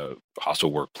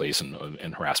hostile workplace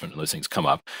and harassment and those things come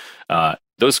up.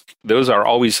 Those are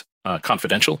always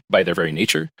confidential by their very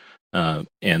nature.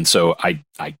 And so I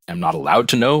am not allowed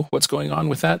to know what's going on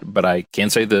with that, but I can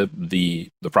say the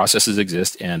processes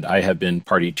exist, and I have been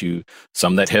party to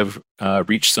some that have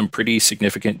reached some pretty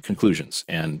significant conclusions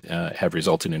and have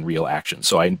resulted in real action.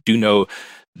 So I do know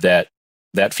that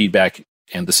feedback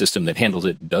and the system that handles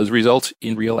it does result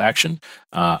in real action.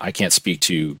 I can't speak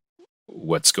to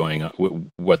what's going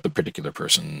on, what the particular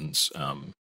person's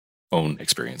own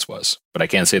experience was, but I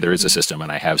can say there is a system, and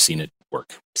I have seen it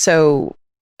work. So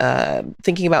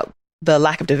thinking about the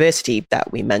lack of diversity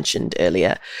that we mentioned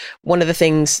earlier, one of the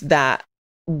things that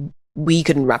we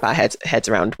couldn't wrap our heads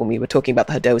around when we were talking about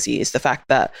the Hadozi is the fact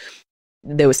that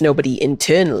there was nobody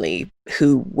internally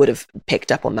who would have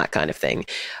picked up on that kind of thing.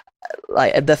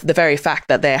 Like the very fact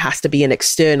that there has to be an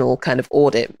external kind of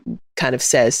audit kind of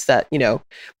says that,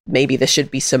 maybe there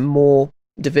should be some more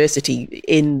diversity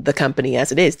in the company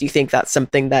as it is. Do you think that's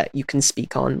something that you can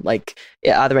speak on? Like,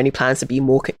 are there any plans to be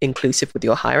more inclusive with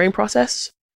your hiring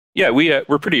process? Yeah,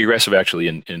 we're pretty aggressive actually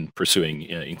in pursuing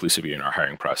inclusivity in our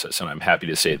hiring process, and I'm happy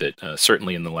to say that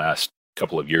certainly in the last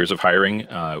couple of years of hiring,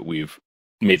 we've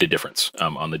made a difference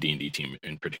on the D&D team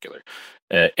in particular.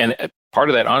 And part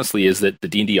of that, honestly, is that the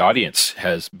D&D audience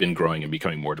has been growing and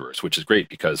becoming more diverse, which is great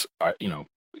because,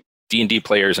 D&D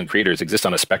players and creators exist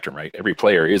on a spectrum, right? Every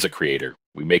player is a creator.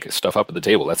 We make stuff up at the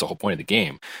table. That's the whole point of the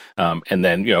game. And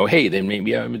then, hey, then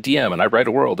maybe I'm a DM and I write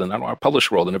a world and I want to publish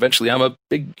a world. And eventually I'm a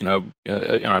big, then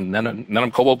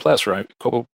I'm Kobold Press or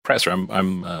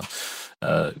I'm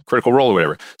Critical Role or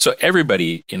whatever. So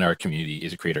everybody in our community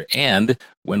is a creator. And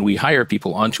when we hire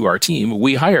people onto our team,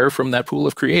 we hire from that pool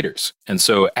of creators. And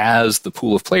so as the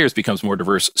pool of players becomes more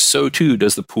diverse, so too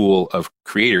does the pool of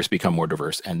creators become more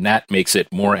diverse. And that makes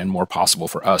it more and more possible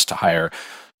for us to hire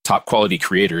top quality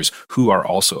creators who are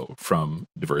also from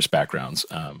diverse backgrounds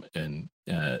and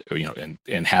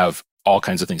have all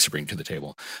kinds of things to bring to the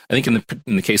table. I think in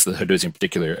the case of the Hadozi in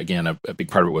particular, again, a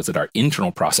big part of it was that our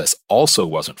internal process also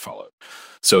wasn't followed.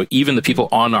 So even the people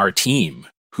on our team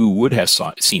who would have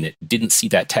seen it didn't see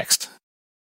that text.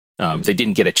 They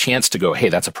didn't get a chance to go, hey,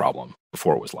 that's a problem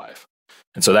before it was live.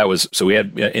 And so we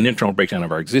had an internal breakdown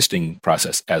of our existing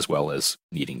process as well as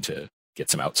needing to get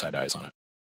some outside eyes on it.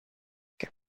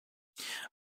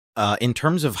 In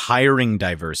terms of hiring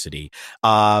diversity,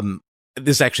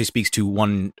 this actually speaks to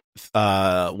one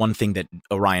thing that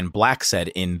Orion Black said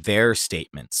in their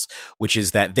statements, which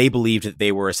is that they believed that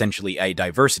they were essentially a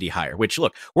diversity hire, which,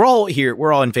 look, we're all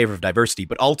in favor of diversity,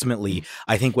 but ultimately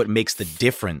I think what makes the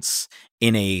difference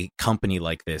in a company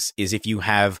like this is if you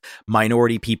have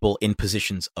minority people in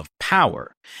positions of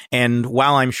power. And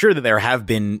while I'm sure that there have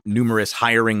been numerous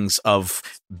hirings of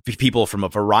people from a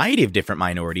variety of different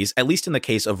minorities, at least in the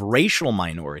case of racial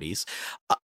minorities,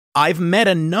 I've met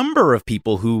a number of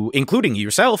people who, including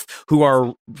yourself, who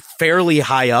are fairly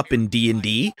high up in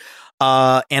D&D,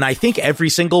 and I think every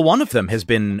single one of them has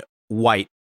been white.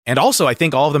 And also, I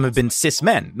think all of them have been cis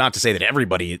men. Not to say that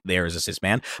everybody there is a cis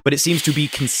man, but it seems to be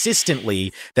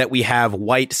consistently that we have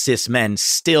white cis men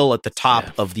still at the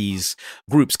top of these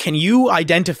groups. Can you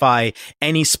identify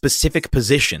any specific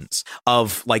positions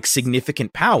of like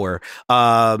significant power?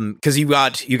 Because you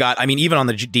got. I mean, even on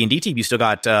the D&D team, you've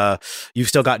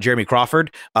still got Jeremy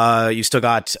Crawford. You still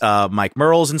got Mike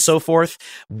Merles and so forth.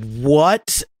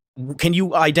 What can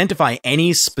you identify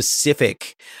any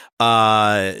specific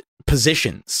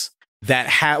positions that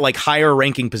have like higher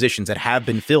ranking positions that have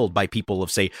been filled by people of,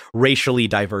 say, racially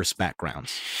diverse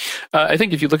backgrounds? I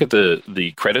think if you look at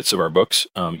the credits of our books,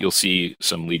 you'll see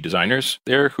some lead designers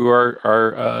there who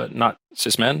are not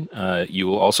cis men. You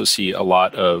will also see a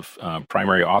lot of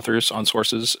primary authors on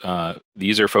sources.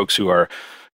 These are folks who are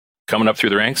coming up through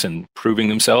the ranks and proving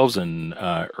themselves and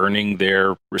earning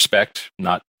their respect,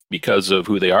 not because of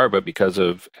who they are, but because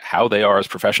of how they are as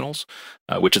professionals,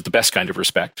 which is the best kind of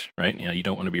respect, right? You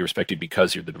don't want to be respected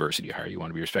because you're the diversity hire. You want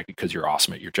to be respected because you're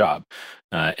awesome at your job,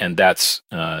 and that's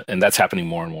happening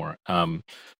more and more.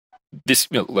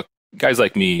 Look, guys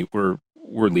like me, we're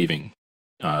leaving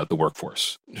the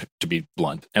workforce, to be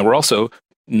blunt, and we're also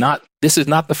not. This is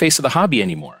not the face of the hobby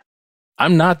anymore.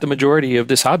 I'm not the majority of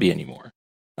this hobby anymore,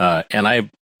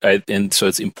 and so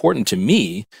it's important to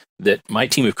me that my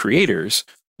team of creators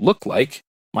look like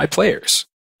my players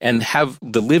and have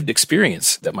the lived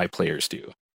experience that my players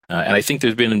do. And I think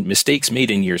there's been mistakes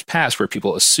made in years past where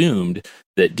people assumed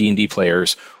that D&D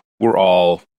players were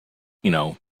all,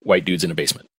 white dudes in a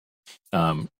basement,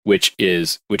 which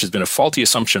has been a faulty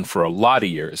assumption for a lot of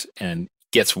years and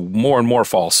gets more and more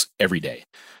false every day.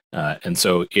 And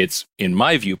so it's, in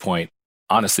my viewpoint,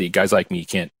 honestly, guys like me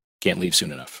can't leave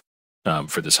soon enough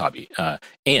for this hobby.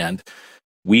 And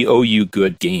we owe you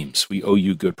good games. We owe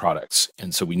you good products.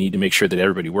 And so we need to make sure that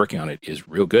everybody working on it is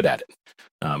real good at it.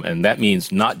 And that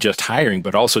means not just hiring,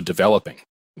 but also developing,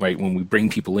 right? When we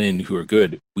bring people in who are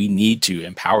good, we need to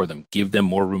empower them, give them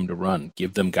more room to run,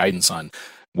 give them guidance on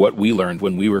what we learned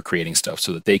when we were creating stuff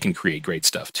so that they can create great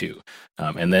stuff too.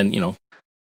 And then,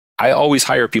 I always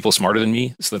hire people smarter than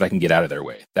me so that I can get out of their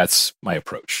way. That's my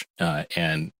approach.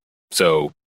 And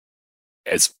so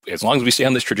as long as we stay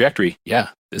on this trajectory,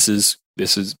 this is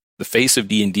the face of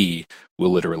D&D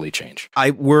will literally change.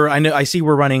 I see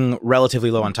we're running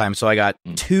relatively low on time, so I got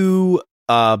two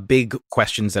big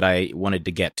questions that I wanted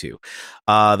to get to.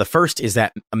 The first is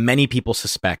that many people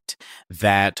suspect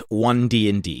that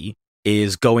 1D&D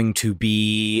is going to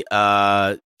be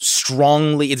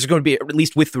strongly, it's going to be, at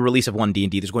least with the release of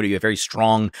 1D&D, there's going to be a very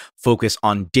strong focus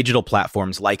on digital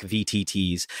platforms like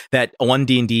VTTs, that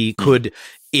 1D&D could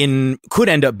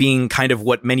end up being kind of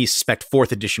what many suspect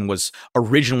 4th edition was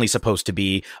originally supposed to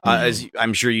be. As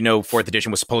I'm sure you know, 4th edition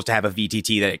was supposed to have a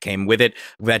VTT that it came with it.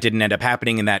 That didn't end up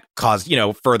happening, and that caused,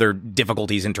 further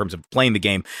difficulties in terms of playing the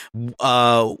game.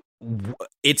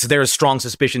 There's strong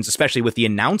suspicions, especially with the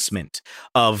announcement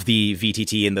of the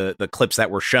VTT and the clips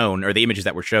that were shown, or the images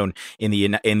that were shown in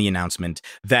the announcement,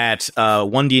 that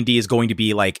 1D&D is going to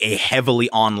be like a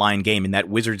heavily online game, and that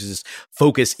Wizards'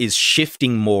 focus is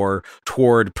shifting more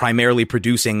toward primarily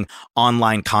producing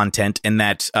online content, and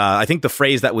that I think the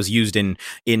phrase that was used in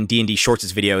D&D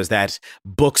Shorts' video is that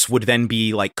books would then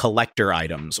be like collector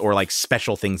items or like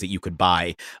special things that you could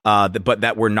buy, but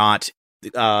that were not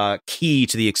key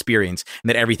to the experience, and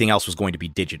that everything else was going to be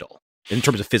digital. In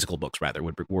terms of physical books, rather,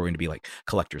 were going to be like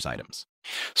collector's items.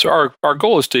 So our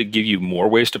goal is to give you more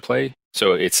ways to play.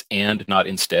 So it's and, not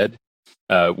instead.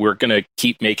 We're going to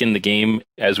keep making the game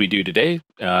as we do today.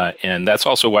 And that's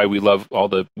also why we love all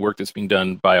the work that's being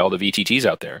done by all the VTTs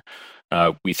out there.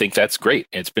 We think that's great.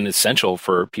 It's been essential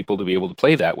for people to be able to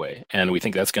play that way. And we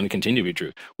think that's going to continue to be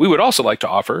true. We would also like to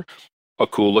offer a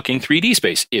cool looking 3D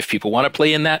space if people want to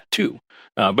play in that too.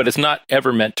 But it's not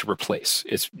ever meant to replace.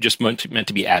 It's just meant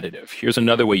to be additive. Here's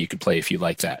another way you could play if you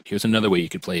like that. Here's another way you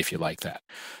could play if you like that.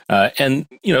 And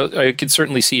I could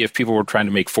certainly see if people were trying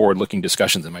to make forward-looking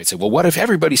discussions, they might say, well, what if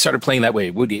everybody started playing that way?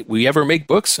 Would we ever make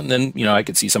books? And then, I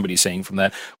could see somebody saying from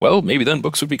that, well, maybe then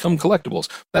books would become collectibles.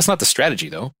 That's not the strategy,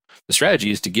 though. The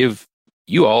strategy is to give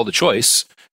you all the choice,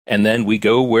 and then we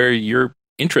go where your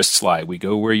interests lie. We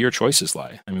go where your choices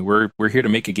lie. I mean, we're here to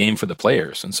make a game for the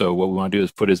players. And so what we want to do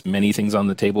is put as many things on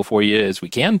the table for you as we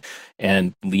can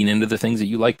and lean into the things that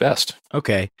you like best.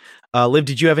 Okay. Liv,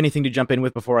 did you have anything to jump in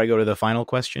with before I go to the final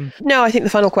question? No, I think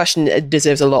the final question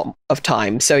deserves a lot of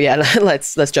time. So yeah,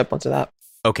 let's jump onto that.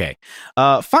 Okay.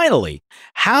 Finally,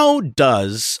 how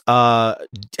does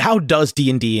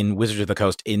D&D and Wizards of the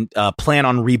Coast plan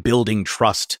on rebuilding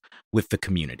trust with the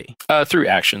community? Through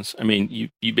actions. I mean,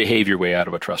 you behave your way out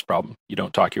of a trust problem. You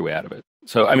don't talk your way out of it.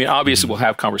 So, I mean, obviously we'll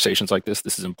have conversations like this.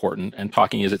 This is important. And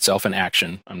talking is itself an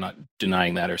action. I'm not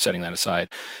denying that or setting that aside.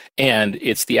 And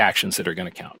it's the actions that are going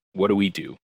to count. What do we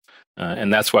do?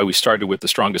 And that's why we started with the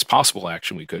strongest possible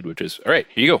action we could, which is, all right,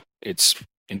 here you go. It's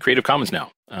in Creative Commons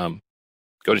now.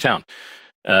 Go to town.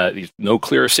 There's no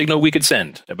clearer signal we could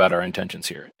send about our intentions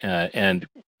here. And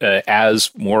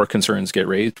as more concerns get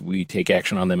raised, we take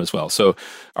action on them as well. So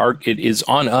it is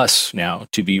on us now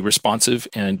to be responsive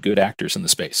and good actors in the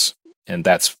space. And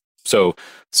that's so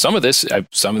some of this,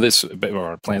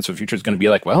 our plans for the future is going to be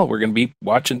like, well, we're going to be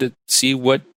watching to see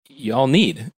what y'all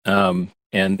need and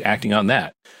acting on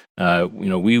that.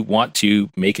 We want to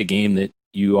make a game that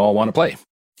you all want to play.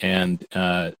 And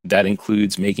that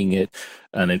includes making it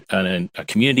a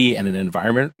community and an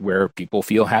environment where people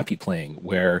feel happy playing,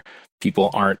 where people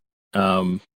aren't,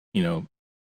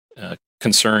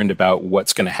 concerned about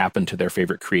what's going to happen to their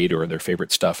favorite creator or their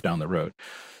favorite stuff down the road.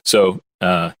 So,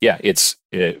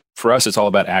 for us, it's all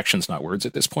about actions, not words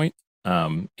at this point.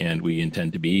 And we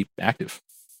intend to be active.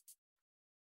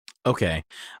 Okay.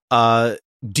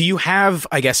 Do you have,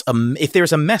 I guess, if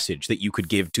there's a message that you could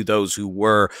give to those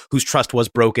whose trust was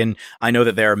broken? I know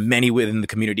that there are many within the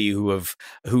community who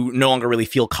no longer really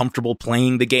feel comfortable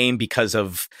playing the game because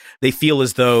they feel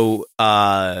as though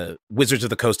Wizards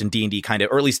of the Coast and D&D kind of,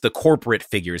 or at least the corporate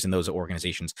figures in those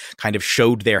organizations kind of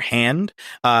showed their hand,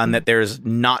 and that there's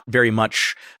not very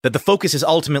much, that the focus is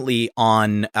ultimately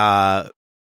on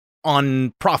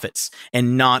profits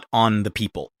and not on the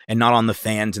people, and not on the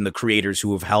fans and the creators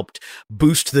who have helped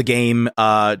boost the game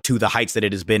to the heights that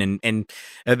it has been and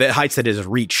the heights that it has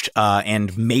reached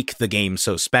and make the game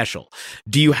so special.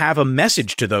 Do you have a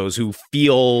message to those who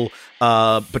feel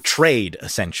betrayed,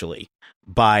 essentially,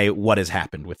 by what has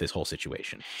happened with this whole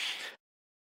situation?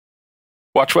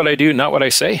 Watch what I do, not what I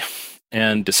say,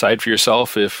 and decide for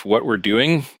yourself if what we're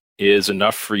doing is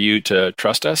enough for you to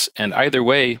trust us. And either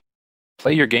way,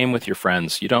 play your game with your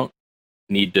friends. You don't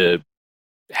need to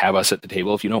have us at the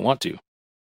table if you don't want to.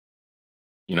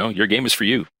 Your game is for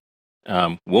you.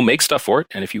 We'll make stuff for it,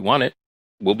 and if you want it,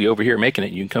 we'll be over here making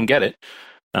it. You can come get it.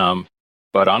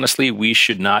 But honestly, we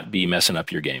should not be messing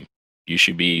up your game. You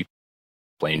should be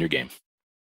playing your game.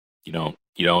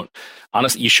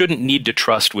 Honestly, you shouldn't need to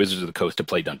trust Wizards of the Coast to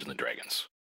play Dungeons and Dragons.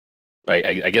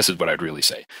 I guess is what I'd really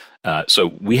say. So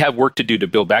we have work to do to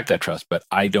build back that trust, but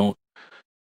I don't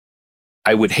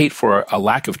I would hate for a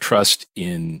lack of trust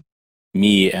in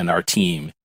me and our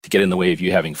team to get in the way of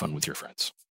you having fun with your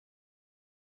friends.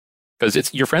 Because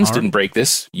it's your friends didn't break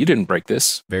this. You didn't break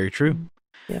this. Very true.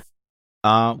 Yeah.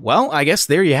 Well, I guess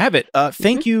there you have it.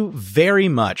 Thank you very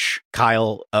much,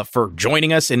 Kyle, for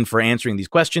joining us and for answering these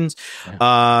questions.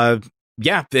 I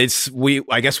guess we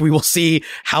will see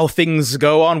how things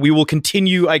go on. We will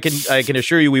continue. I can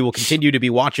assure you, we will continue to be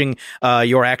watching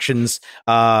your actions,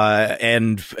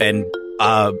 and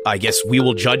I guess we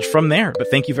will judge from there.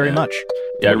 But thank you very much.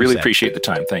 Yeah, I really appreciate the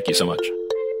time. Thank you so much.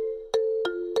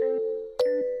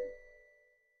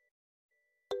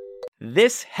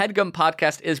 This HeadGum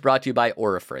podcast is brought to you by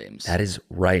Aura Frames. That is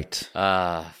right.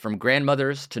 From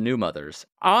grandmothers to new mothers,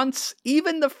 aunts,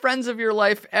 even the friends of your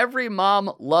life, every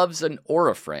mom loves an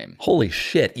Aura Frame. Holy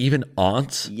shit, even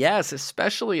aunts? Yes,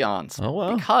 especially aunts. Oh,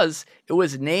 wow. Because it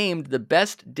was named the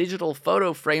best digital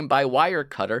photo frame by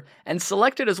Wirecutter and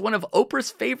selected as one of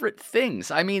Oprah's favorite things.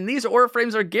 I mean, these Aura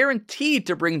Frames are guaranteed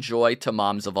to bring joy to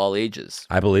moms of all ages.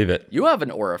 I believe it. You have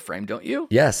an Aura Frame, don't you?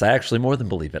 Yes, I actually more than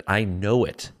believe it. I know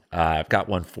it. I've got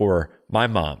one for my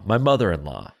mom, my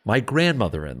mother-in-law, my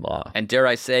grandmother-in-law. And dare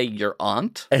I say, your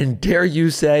aunt? And dare you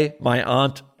say, my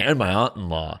aunt and my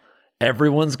aunt-in-law.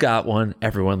 Everyone's got one.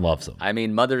 Everyone loves them. I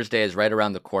mean, Mother's Day is right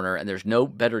around the corner, and there's no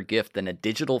better gift than a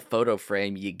digital photo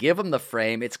frame. You give them the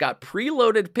frame. It's got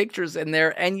preloaded pictures in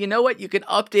there, and you know what? You can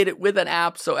update it with an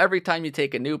app, so every time you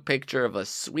take a new picture of a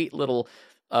sweet little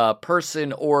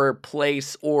person or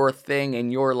place or thing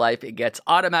in your life, it gets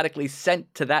automatically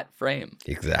sent to that frame.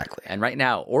 Exactly. And right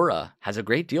now, Aura has a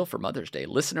great deal for Mother's Day.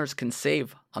 Listeners can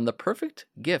save on the perfect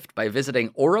gift by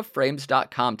visiting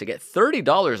auraframes.com to get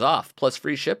 $30 off plus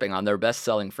free shipping on their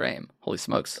best-selling frame. Holy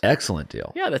smokes. Excellent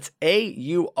deal. Yeah, that's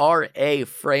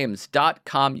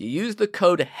auraframes.com. You use the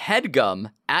code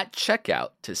HEADGUM at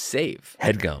checkout to save.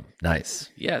 HeadGum. Nice.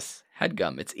 Yes.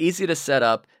 HeadGum. It's easy to set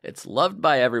up. It's loved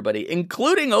by everybody,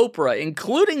 including Oprah,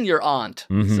 including your aunt.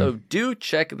 Mm-hmm. So do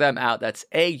check them out. That's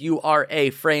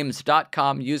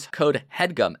auraframes.com. Use code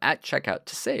HEADGUM at checkout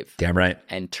to save. Damn right.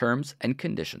 And terms and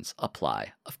conditions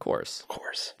apply, of course. Of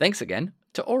course. Thanks again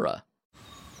to Aura.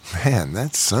 Man,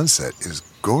 that sunset is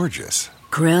gorgeous.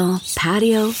 Grill,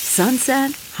 patio,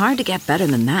 sunset. Hard to get better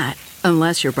than that.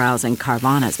 Unless you're browsing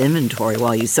Carvana's inventory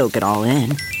while you soak it all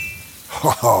in.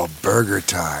 Oh, burger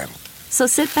time. So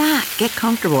sit back, get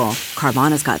comfortable.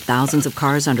 Carvana's got thousands of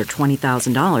cars under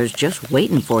 $20,000 just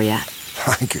waiting for you.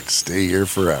 I could stay here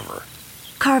forever.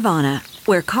 Carvana,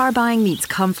 where car buying meets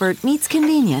comfort meets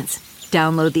convenience.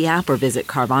 Download the app or visit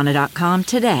Carvana.com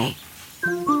today.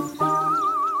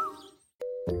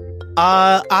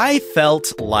 I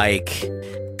felt like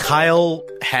Kyle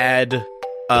had...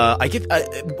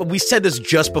 we said this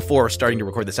just before starting to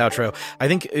record this outro. I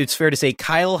think it's fair to say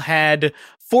Kyle had,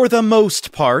 for the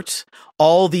most part,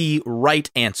 all the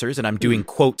right answers, and I'm doing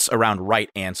quotes around right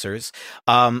answers.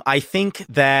 I think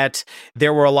that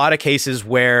there were a lot of cases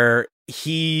where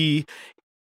he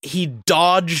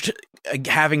dodged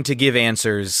having to give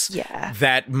answers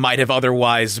that might have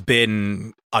otherwise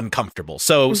been uncomfortable.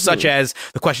 So such as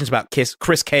the questions about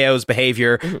Chris KO's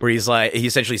behavior, where he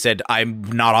essentially said, I'm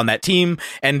not on that team.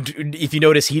 And if you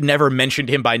notice, he never mentioned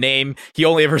him by name. He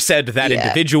only ever said that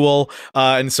individual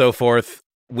and so forth,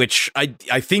 which I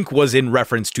think was in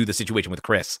reference to the situation with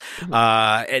Chris.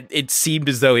 It seemed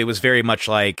as though it was very much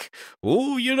like,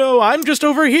 oh, I'm just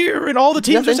over here and all the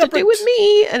teams nothing are separate. to do with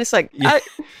me. And it's like, Yeah.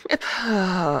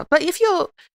 but if you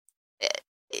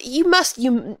must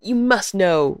know.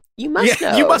 You must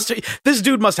know. This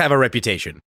dude must have a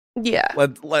reputation. Yeah.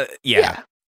 Yeah.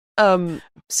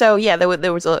 So yeah,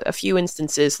 there was a few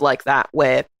instances like that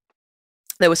where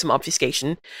there was some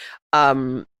obfuscation.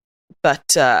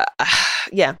 But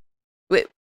yeah,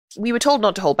 we were told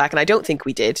not to hold back, and I don't think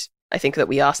we did. I think that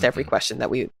we asked every question that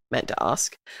we meant to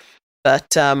ask.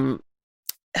 But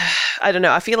I don't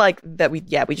know. I feel like that we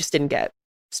just didn't get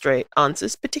straight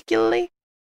answers particularly,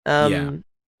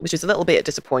 which is a little bit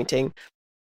disappointing.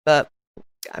 But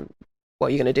what are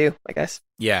you going to do, I guess?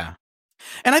 Yeah.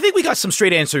 And I think we got some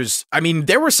straight answers. I mean,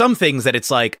 there were some things that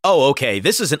it's like, oh, okay,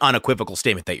 this is an unequivocal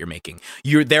statement that you're making.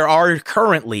 There are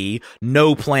currently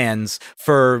no plans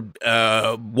for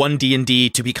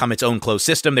 1D&D to become its own closed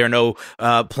system. There are no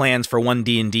plans for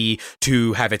 1D&D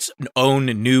to have its own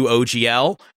new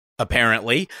OGL.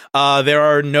 Apparently, there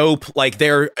are no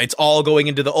it's all going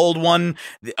into the old one.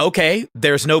 Okay,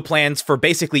 there's no plans for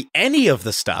basically any of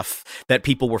the stuff that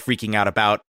people were freaking out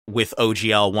about with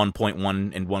OGL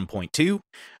 1.1 and 1.2.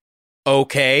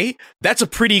 Okay, that's a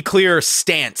pretty clear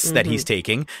stance that he's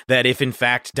taking, that if in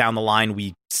fact down the line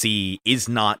we see is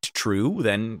not true,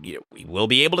 then we will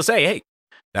be able to say, hey,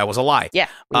 That was a lie. Yeah,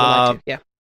 we were lied to. Yeah.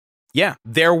 Yeah,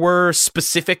 there were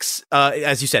specifics.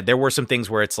 As you said, there were some things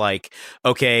where it's like,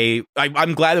 okay,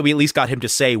 I'm glad that we at least got him to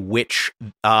say which,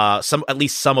 at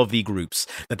least some of the groups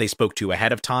that they spoke to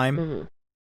ahead of time. Mm-hmm.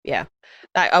 Yeah,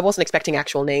 I wasn't expecting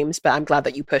actual names, but I'm glad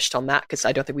that you pushed on that because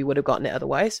I don't think we would have gotten it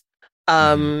otherwise.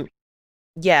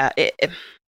 Yeah,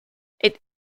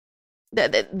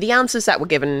 the answers that were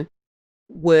given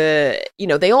were,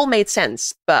 they all made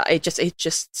sense, but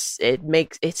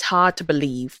it's hard to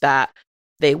believe that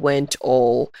they weren't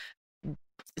all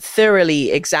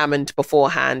thoroughly examined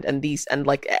beforehand, and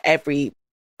like every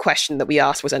question that we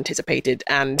asked was anticipated,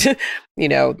 and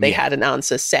they had an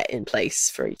answer set in place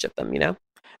for each of them.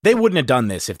 They wouldn't have done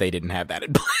this if they didn't have that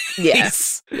in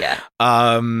place.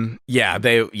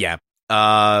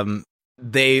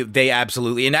 They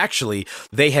absolutely, and actually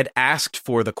they had asked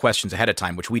for the questions ahead of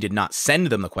time, which we did not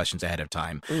send them the questions ahead of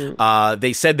time.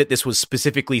 They said that this was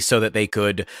specifically so that they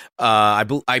could, I'm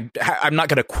not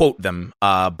going to quote them,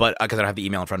 but because I don't have the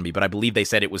email in front of me, but I believe they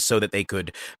said it was so that they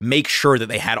could make sure that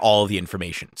they had all of the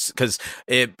information, because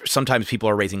sometimes people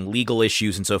are raising legal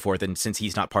issues and so forth. And since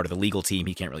he's not part of the legal team,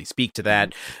 he can't really speak to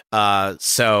that.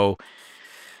 So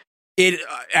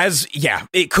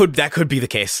that could be the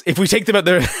case. If we take them at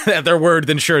their word,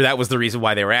 then sure, that was the reason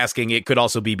why they were asking. It could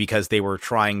also be because they were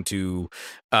trying to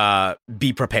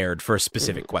be prepared for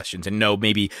specific questions and know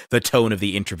maybe the tone of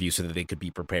the interview so that they could be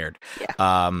prepared.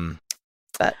 Yeah.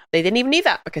 But they didn't even need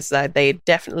that because they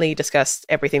definitely discussed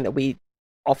everything that we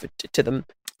offered to them.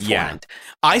 Yeah,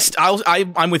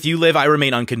 I'm with you, Liv. I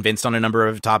remain unconvinced on a number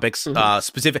of topics.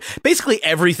 Basically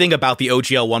everything about the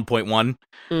OGL 1.1.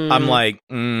 I'm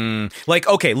like,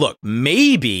 okay, look,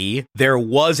 maybe there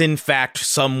was in fact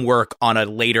some work on a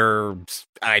later,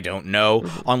 I don't know,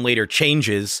 on later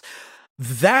changes.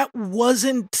 That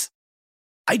wasn't.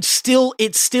 It still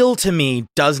to me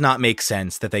does not make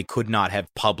sense that they could not have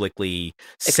publicly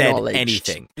said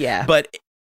anything. Yeah, but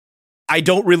I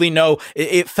don't really know.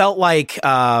 It felt like,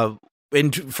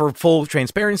 for full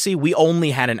transparency, we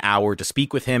only had an hour to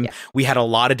speak with him. Yeah. We had a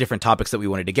lot of different topics that we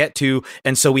wanted to get to.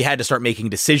 And so we had to start making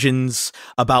decisions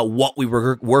about what we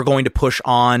were going to push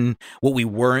on, what we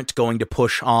weren't going to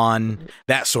push on,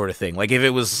 that sort of thing. Like if it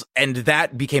was, and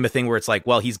that became a thing where it's like,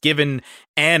 well, he's given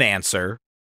an answer.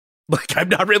 Like, I'm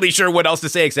not really sure what else to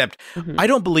say except I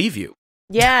don't believe you.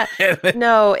 Yeah.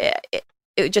 No,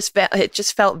 it just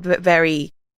felt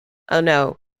very, oh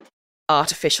no,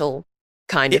 artificial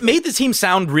kind of. It made the team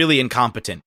sound really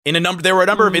incompetent. There were a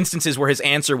number of instances where his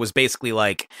answer was basically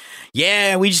like,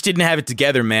 "Yeah, we just didn't have it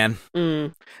together, man."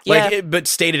 But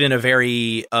stated in a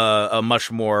very, a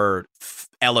much more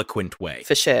eloquent way,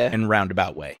 for sure, and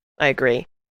roundabout way. I agree.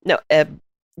 No, it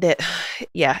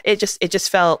just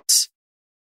felt,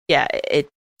 it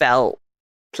felt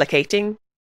placating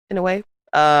in a way.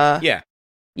 Yeah.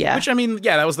 Which, I mean,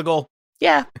 that was the goal.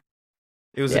 Yeah.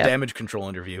 It was a damage control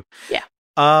interview. Yeah.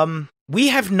 We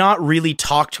have not really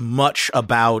talked much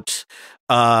about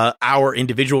our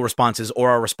individual responses or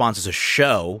our response as a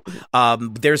show.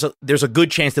 There's a good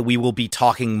chance that we will be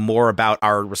talking more about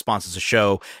our response as a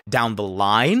show down the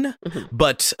line.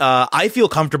 But I feel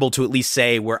comfortable to at least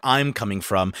say where I'm coming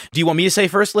from. Do you want me to say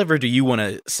first, Liv, or do you want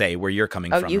to say where you're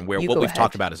coming from and what we've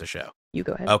talked about as a show? You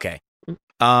go ahead. Okay.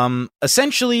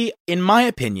 Essentially, in my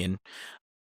opinion,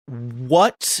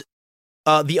 what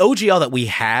the OGL that we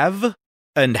have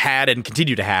and had and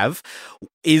continue to have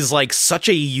is like such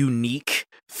a unique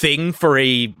thing for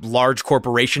a large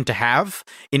corporation to have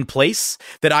in place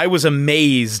that I was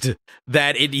amazed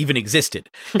that it even existed.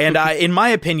 And in my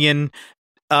opinion,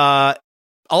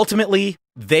 ultimately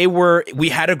we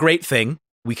had a great thing.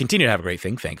 We continue to have a great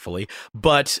thing, thankfully,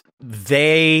 but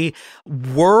they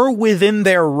were within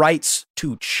their rights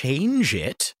to change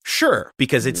it. Sure,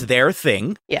 because it's their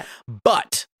thing. Yeah.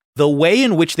 But the way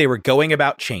in which they were going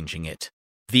about changing it,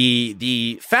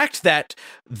 the fact that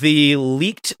the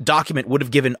leaked document would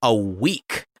have given a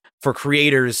week for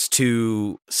creators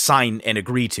to sign and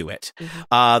agree to it,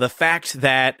 the fact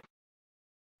that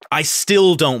I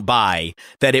still don't buy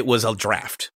that it was a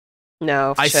draft.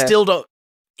 No, I still don't.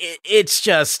 It's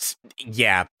just,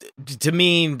 to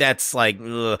me, that's like,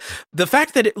 ugh. The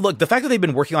fact that they've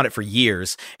been working on it for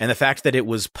years, and the fact that it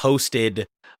was posted,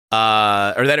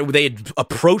 or that they had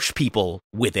approached people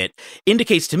with it,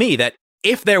 indicates to me that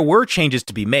if there were changes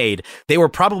to be made, they were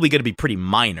probably going to be pretty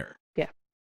minor. Yeah,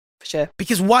 for sure.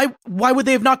 Because why would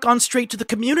they have not gone straight to the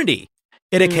community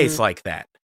in a case like that?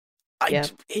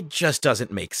 It just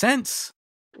doesn't make sense.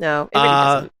 No, it really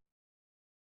doesn't.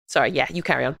 Sorry, you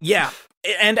carry on. Yeah.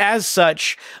 And as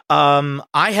such,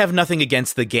 I have nothing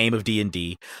against the game of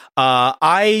D&D.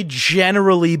 I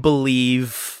generally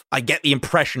believe I get the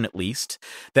impression, at least,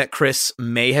 that Chris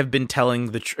may have been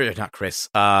telling the truth. Not Chris.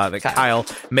 That Kyle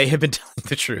may have been telling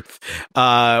the truth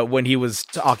when he was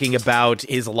talking about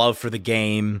his love for the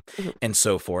game and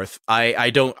so forth.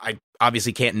 I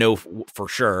obviously can't know for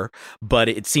sure, but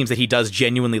it seems that he does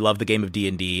genuinely love the game of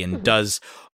D&D and does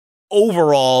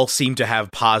overall seem to have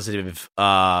positive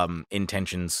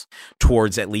intentions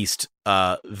towards at least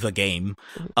the game.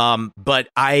 But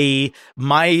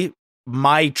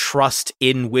my trust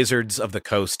in Wizards of the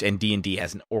Coast and D&D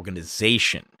as an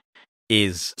organization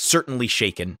is certainly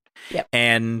shaken. Yep.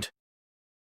 And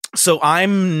so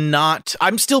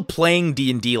I'm still playing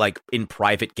D&D like in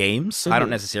private games. I don't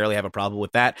necessarily have a problem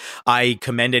with that. I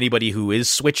commend anybody who is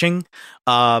switching.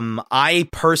 I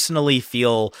personally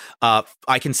feel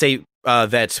I can say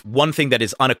that one thing that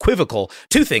is unequivocal,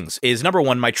 two things, is number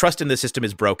one, my trust in the system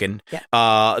is broken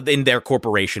in their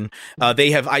corporation.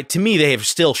 They have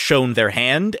still shown their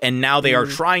hand, and now they are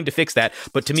trying to fix that.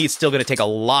 But to me, it's still going to take a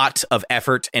lot of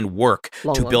effort and work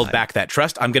to build back that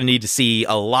trust. I'm going to need to see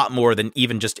a lot more than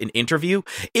even just an interview.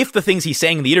 If the things he's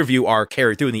saying in the interview are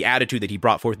carried through and the attitude that he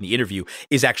brought forth in the interview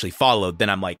is actually followed, then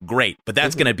I'm like, great. But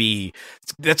that's going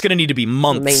to need to be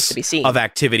months of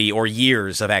activity or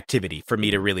years of activity for me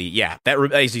to really, that,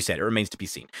 as you said, it remains to be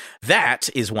seen. That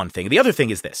is one thing. The other thing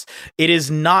is this. It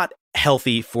is not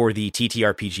healthy for the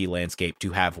TTRPG landscape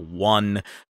to have one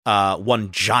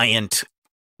giant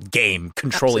game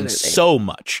controlling so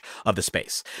much of the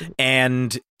space.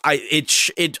 And I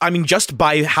mean, just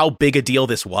by how big a deal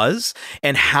this was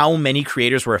and how many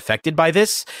creators were affected by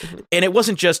this. And it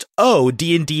wasn't just,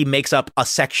 D&D makes up a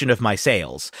section of my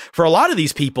sales. For a lot of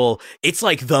these people, it's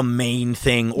like the main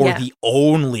thing or the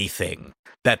only thing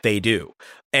that they do.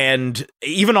 And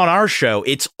even on our show,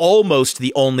 it's almost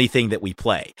the only thing that we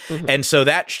play. And so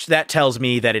that tells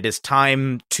me that it is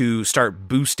time to start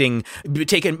taking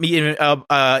an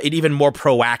even more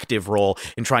proactive role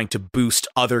in trying to boost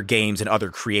other games and other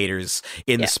creators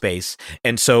in the space.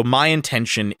 And so my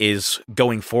intention is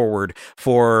going forward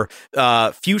for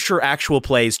future actual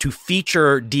plays to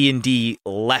feature D&D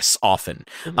less often.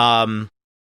 There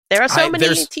are so many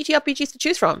TTRPGs to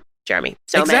choose from, Jeremy.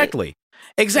 So many.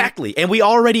 Exactly. And we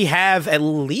already have at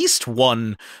least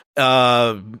one,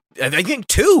 I think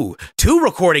two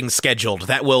recordings scheduled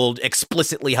that will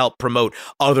explicitly help promote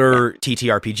other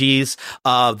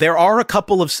TTRPGs. There are a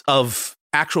couple of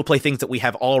actual play things that we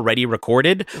have already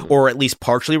recorded or at least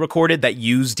partially recorded that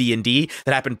use D&D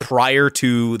that happened prior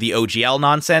to the OGL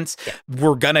nonsense.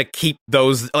 We're going to keep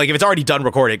those, like if it's already done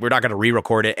recording, we're not going to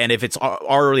re-record it. And if it's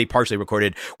already partially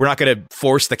recorded, we're not going to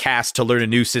force the cast to learn a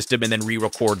new system and then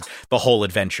re-record the whole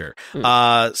adventure.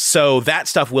 So that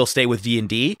stuff will stay with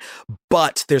D&D,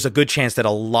 but there's a good chance that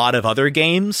a lot of other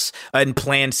games and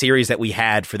planned series that we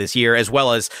had for this year, as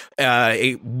well as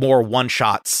more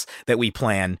one-shots that we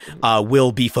plan, will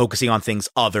be focusing on things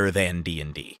other than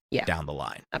D&D down the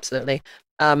line. Absolutely.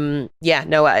 I mean,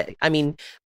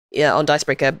 on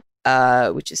Dicebreaker,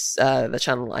 which is the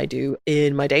channel I do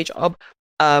in my day job,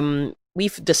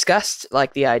 we've discussed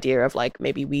like the idea of like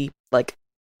maybe we like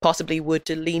possibly would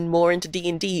to lean more into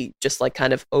D&D just like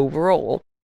kind of overall,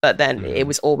 but then it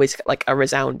was always like a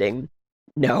resounding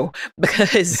no,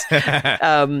 because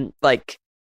like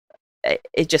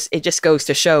it just goes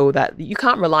to show that you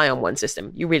can't rely on one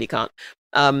system. You really can't.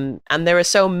 And there are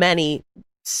so many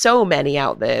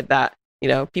out there that,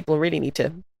 people really need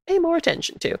to pay more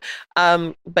attention to.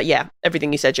 But yeah,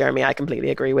 everything you said, Jeremy, I completely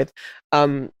agree with.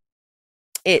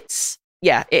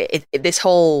 This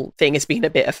whole thing has been a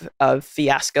bit of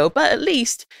fiasco, but at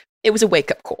least it was a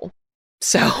wake-up call.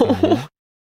 So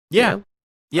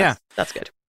that's good.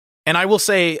 And I will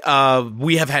say,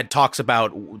 we have had talks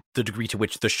about the degree to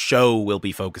which the show will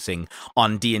be focusing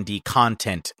on D&D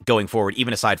content going forward,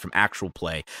 even aside from actual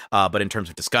play. But in terms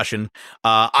of discussion,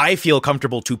 I feel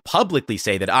comfortable to publicly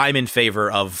say that I'm in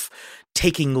favor of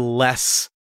taking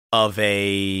less of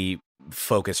a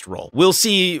focused role. We'll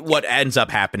see what ends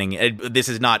up happening. This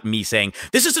is not me saying,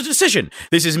 this is a decision.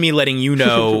 This is me letting you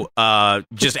know,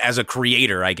 just as a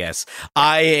creator, I guess.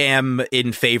 I am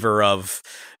in favor of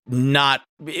not,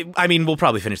 I mean, we'll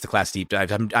probably finish the class deep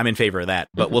dive. I'm in favor of that,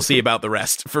 but we'll see about the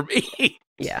rest for me.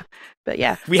 Yeah. But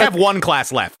yeah. We have one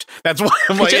class left. That's why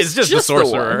it's just the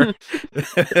sorcerer.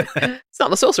 It's not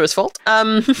the sorcerer's fault.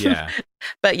 Yeah.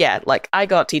 But yeah, like I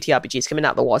got TTRPGs coming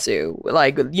out the wazoo.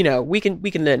 Like, we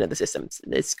can learn other systems.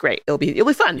 It's great. It'll be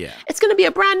fun. Yeah. It's gonna be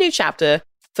a brand new chapter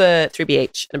for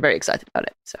 3BH, and I'm very excited about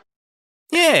it. So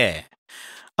yeah.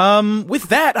 With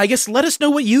that, I guess let us know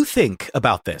what you think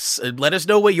about this. Let us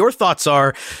know what your thoughts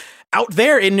are out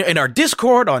there in our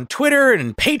Discord, on Twitter,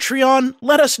 and Patreon.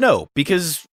 Let us know,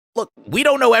 because look, we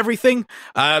don't know everything.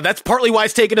 That's partly why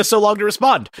it's taken us so long to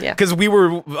respond. Yeah. Because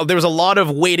there was a lot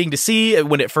of waiting to see.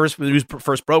 When it first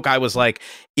broke, I was like,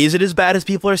 is it as bad as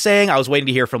people are saying? I was waiting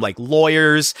to hear from like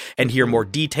lawyers and hear more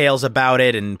details about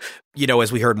it. And, you know,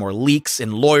 as we heard more leaks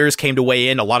and lawyers came to weigh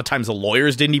in, a lot of times the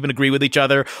lawyers didn't even agree with each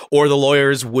other, or the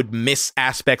lawyers would miss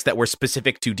aspects that were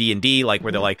specific to D&D, like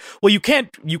where they're like, well, you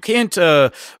can't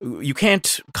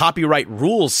copyright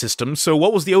rules system. So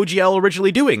what was the OGL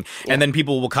originally doing? Yeah. And then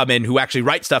people will come in who actually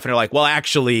write stuff and are like, well,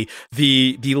 actually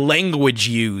the language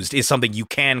used is something you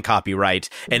can copyright.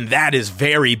 And that is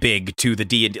very big to the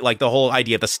D&D, like the whole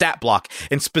idea of the stat block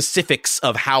and specifics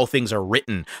of how things are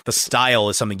written. The style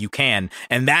is something you can,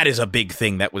 and that is a big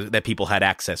thing that people had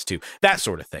access to, that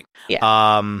sort of thing.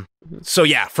 Yeah. So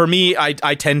yeah, for me, I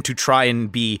tend to try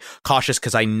and be cautious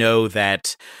because I know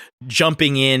that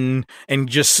jumping in and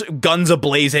just guns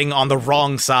a-blazing on the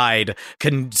wrong side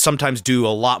can sometimes do a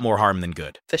lot more harm than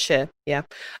good. For sure, yeah.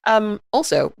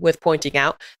 Also, worth pointing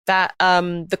out that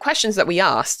the questions that we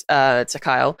asked to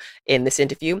Kyle in this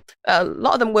interview, a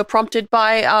lot of them were prompted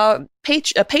by our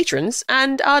patrons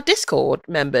and our Discord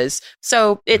members.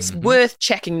 So it's worth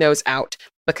checking those out,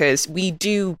 because we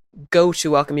do go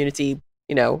to our community,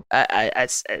 you know,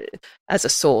 as a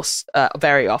source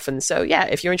very often. So yeah,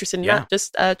 if you're interested in that,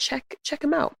 just check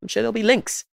them out. I'm sure there'll be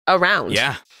links around.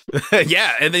 Yeah.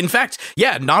 Yeah. And in fact,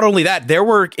 yeah, not only that, there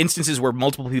were instances where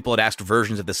multiple people had asked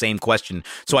versions of the same question.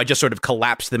 So I just sort of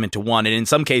collapsed them into one. And in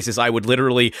some cases, I would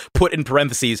literally put in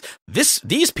parentheses,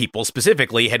 these people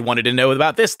specifically had wanted to know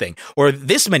about this thing, or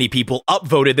this many people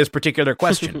upvoted this particular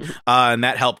question. And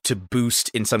that helped to boost,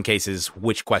 in some cases,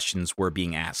 which questions were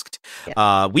being asked.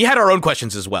 Yeah. We had our own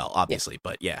questions as well, obviously,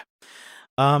 but yeah.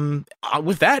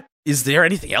 With that, is there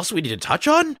anything else we need to touch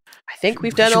on? I think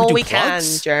we've done all we can,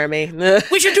 Jeremy.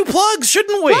 We should do plugs,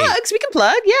 shouldn't we? Plugs, we can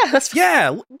plug, yeah.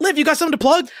 Yeah, Liv, you got something to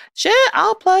plug? Sure,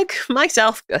 I'll plug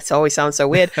myself. That always sounds so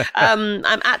weird. I'm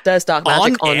at Does Dark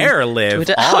Magic on air, Liv.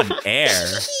 Twitter. On air.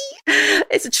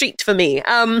 It's a treat for me.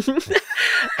 I'm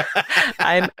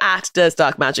at Does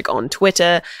Dark Magic on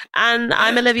Twitter, and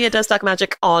I'm Olivia Does Dark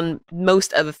Magic on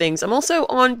most other things. I'm also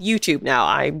on YouTube now.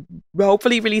 I'm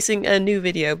hopefully releasing a new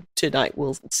video tonight.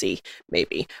 We'll see,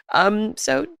 maybe.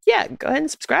 So yeah, go ahead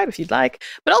and subscribe if you'd like,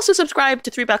 but also subscribe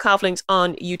to Three Black Halflings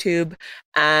on YouTube,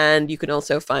 and you can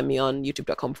also find me on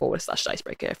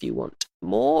youtube.com/Dicebreaker if you want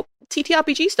more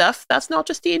TTRPG stuff. That's not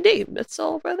just D&D. It's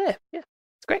all over there. Yeah.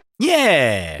 It's great.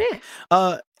 Yeah.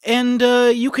 And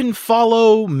you can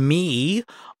follow me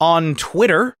on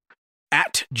Twitter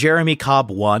at Jeremy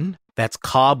Cobb1. That's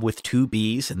Cobb with 2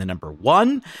 B's and the number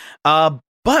 1.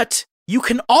 But you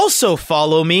can also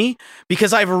follow me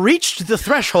because I've reached the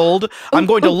threshold. I'm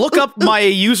going to look up my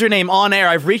username on air.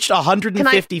 I've reached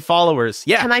 150 followers.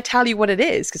 Yeah. Can I tell you what it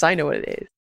is? Because I know what it is.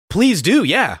 Please do.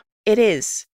 Yeah. It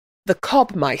is the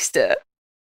Cobbmeister.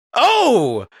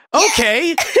 Oh,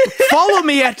 okay. Follow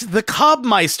me at the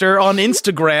Cobbmeister on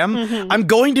Instagram. I'm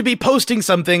going to be posting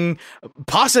something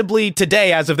possibly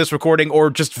today as of this recording, or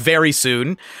just very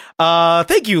soon.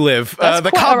 Thank you, Liv.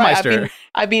 The Cobbmeister. Right.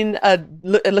 I've been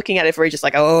looking at it for ages,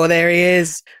 like, oh, there he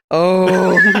is.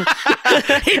 Oh,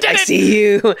 he did I see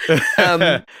you.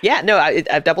 Yeah, no,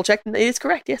 I've double checked, and it is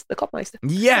correct. Yes, the Cobbmeister.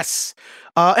 Yes.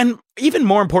 And even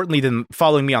more importantly than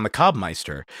following me on the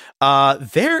Cobbmeister,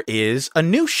 there is a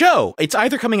new show. It's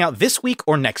either coming out this week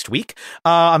or next week.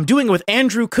 I'm doing it with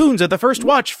Andrew Coons at The First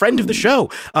Watch, friend of the show.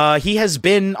 He has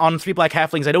been on Three Black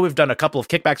Halflings. I know we've done a couple of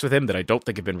kickbacks with him that I don't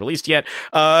think have been released yet.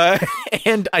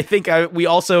 And I think we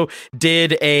also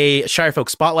did a Shire Folk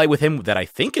Spotlight with him that I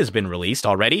think has been released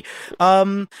already.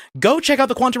 Go check out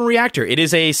The Quantum Reactor. It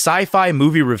is a sci-fi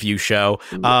movie review show.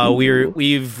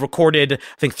 We've recorded,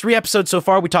 I think, 3 episodes so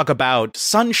far. We talk about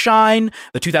Sunshine,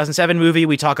 the 2007 movie.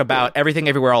 We talk about Everything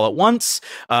Everywhere All at Once,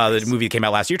 the movie that came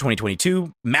out last year,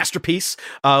 2022, masterpiece.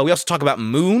 We also talk about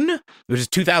Moon, which is a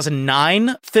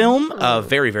 2009 film, a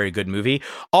very, very good movie.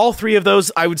 All 3 of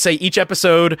those, I would say each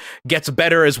episode gets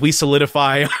better as we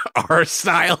solidify our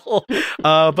style.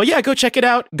 But yeah, go check it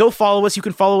out. Go follow us. You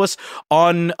can follow us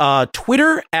on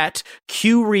Twitter at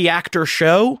QReactor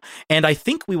Show, and I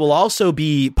think we will also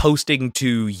be posting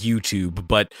to YouTube,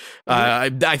 but I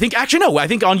think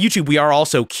on YouTube we are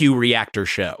also Q Reactor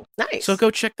Show. Nice. So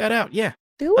go check that out. Yeah.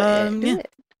 Do it.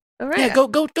 All right. Yeah.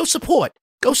 Go support.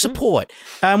 Go support.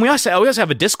 We also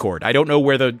have a Discord. I don't know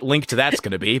where the link to that's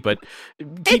going to be, but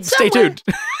stay tuned.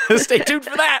 Stay tuned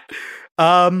for that.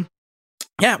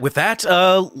 Yeah, with that,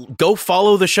 go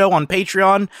follow the show on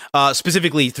Patreon,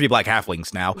 specifically Three Black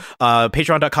Halflings now.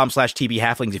 Patreon.com/TB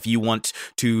Halflings if you want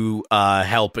to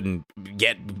help and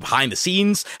get behind the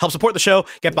scenes, help support the show,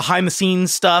 get behind the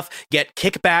scenes stuff, get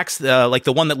kickbacks like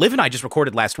the one that Liv and I just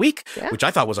recorded last week, which I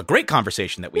thought was a great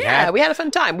conversation that we had. Yeah, we had a fun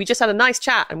time. We just had a nice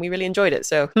chat and we really enjoyed it.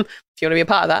 So if you want to be a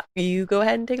part of that, you go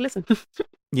ahead and take a listen.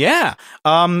 Yeah.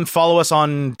 Follow us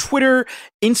on Twitter,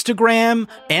 Instagram,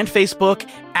 and Facebook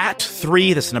at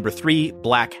 3, that's the number 3,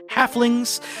 Black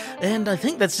Halflings. And I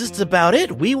think that's just about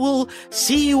it. We will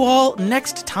see you all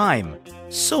next time.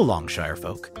 So long, Shire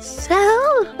folk.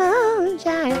 So long,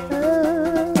 Shire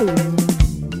folk.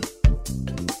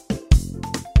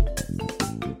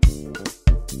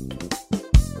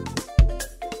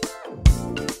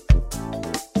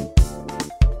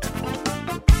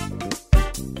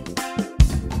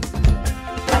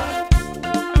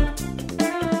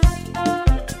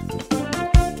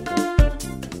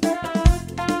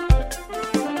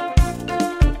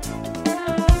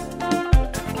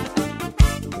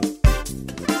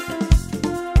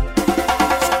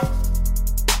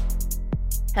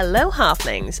 Hello,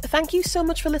 Halflings. Thank you so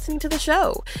much for listening to the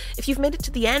show. If you've made it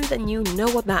to the end, then you know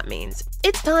what that means.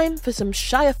 It's time for some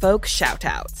Shire folk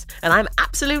shout-outs. And I'm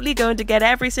absolutely going to get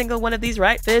every single one of these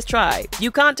right first try.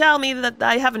 You can't tell me that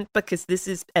I haven't because this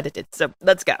is edited, so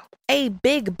let's go. A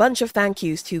big bunch of thank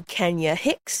yous to Kenya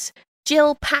Hicks,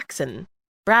 Jill Paxson,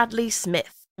 Bradley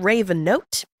Smith, Raven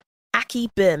Note,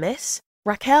 Aki Burmis,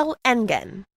 Raquel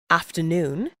Engen,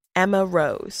 Afternoon, Emma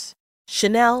Rose,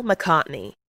 Chanel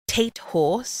McCartney, Tate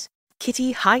Horse,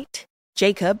 Kitty Height,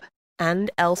 Jacob,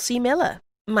 and Elsie Miller.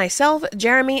 Myself,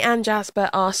 Jeremy, and Jasper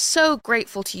are so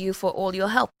grateful to you for all your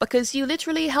help because you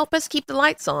literally help us keep the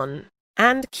lights on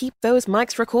and keep those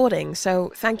mics recording,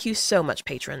 so thank you so much,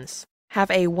 patrons.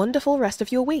 Have a wonderful rest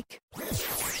of your week.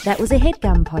 That was a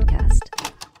HeadGum podcast.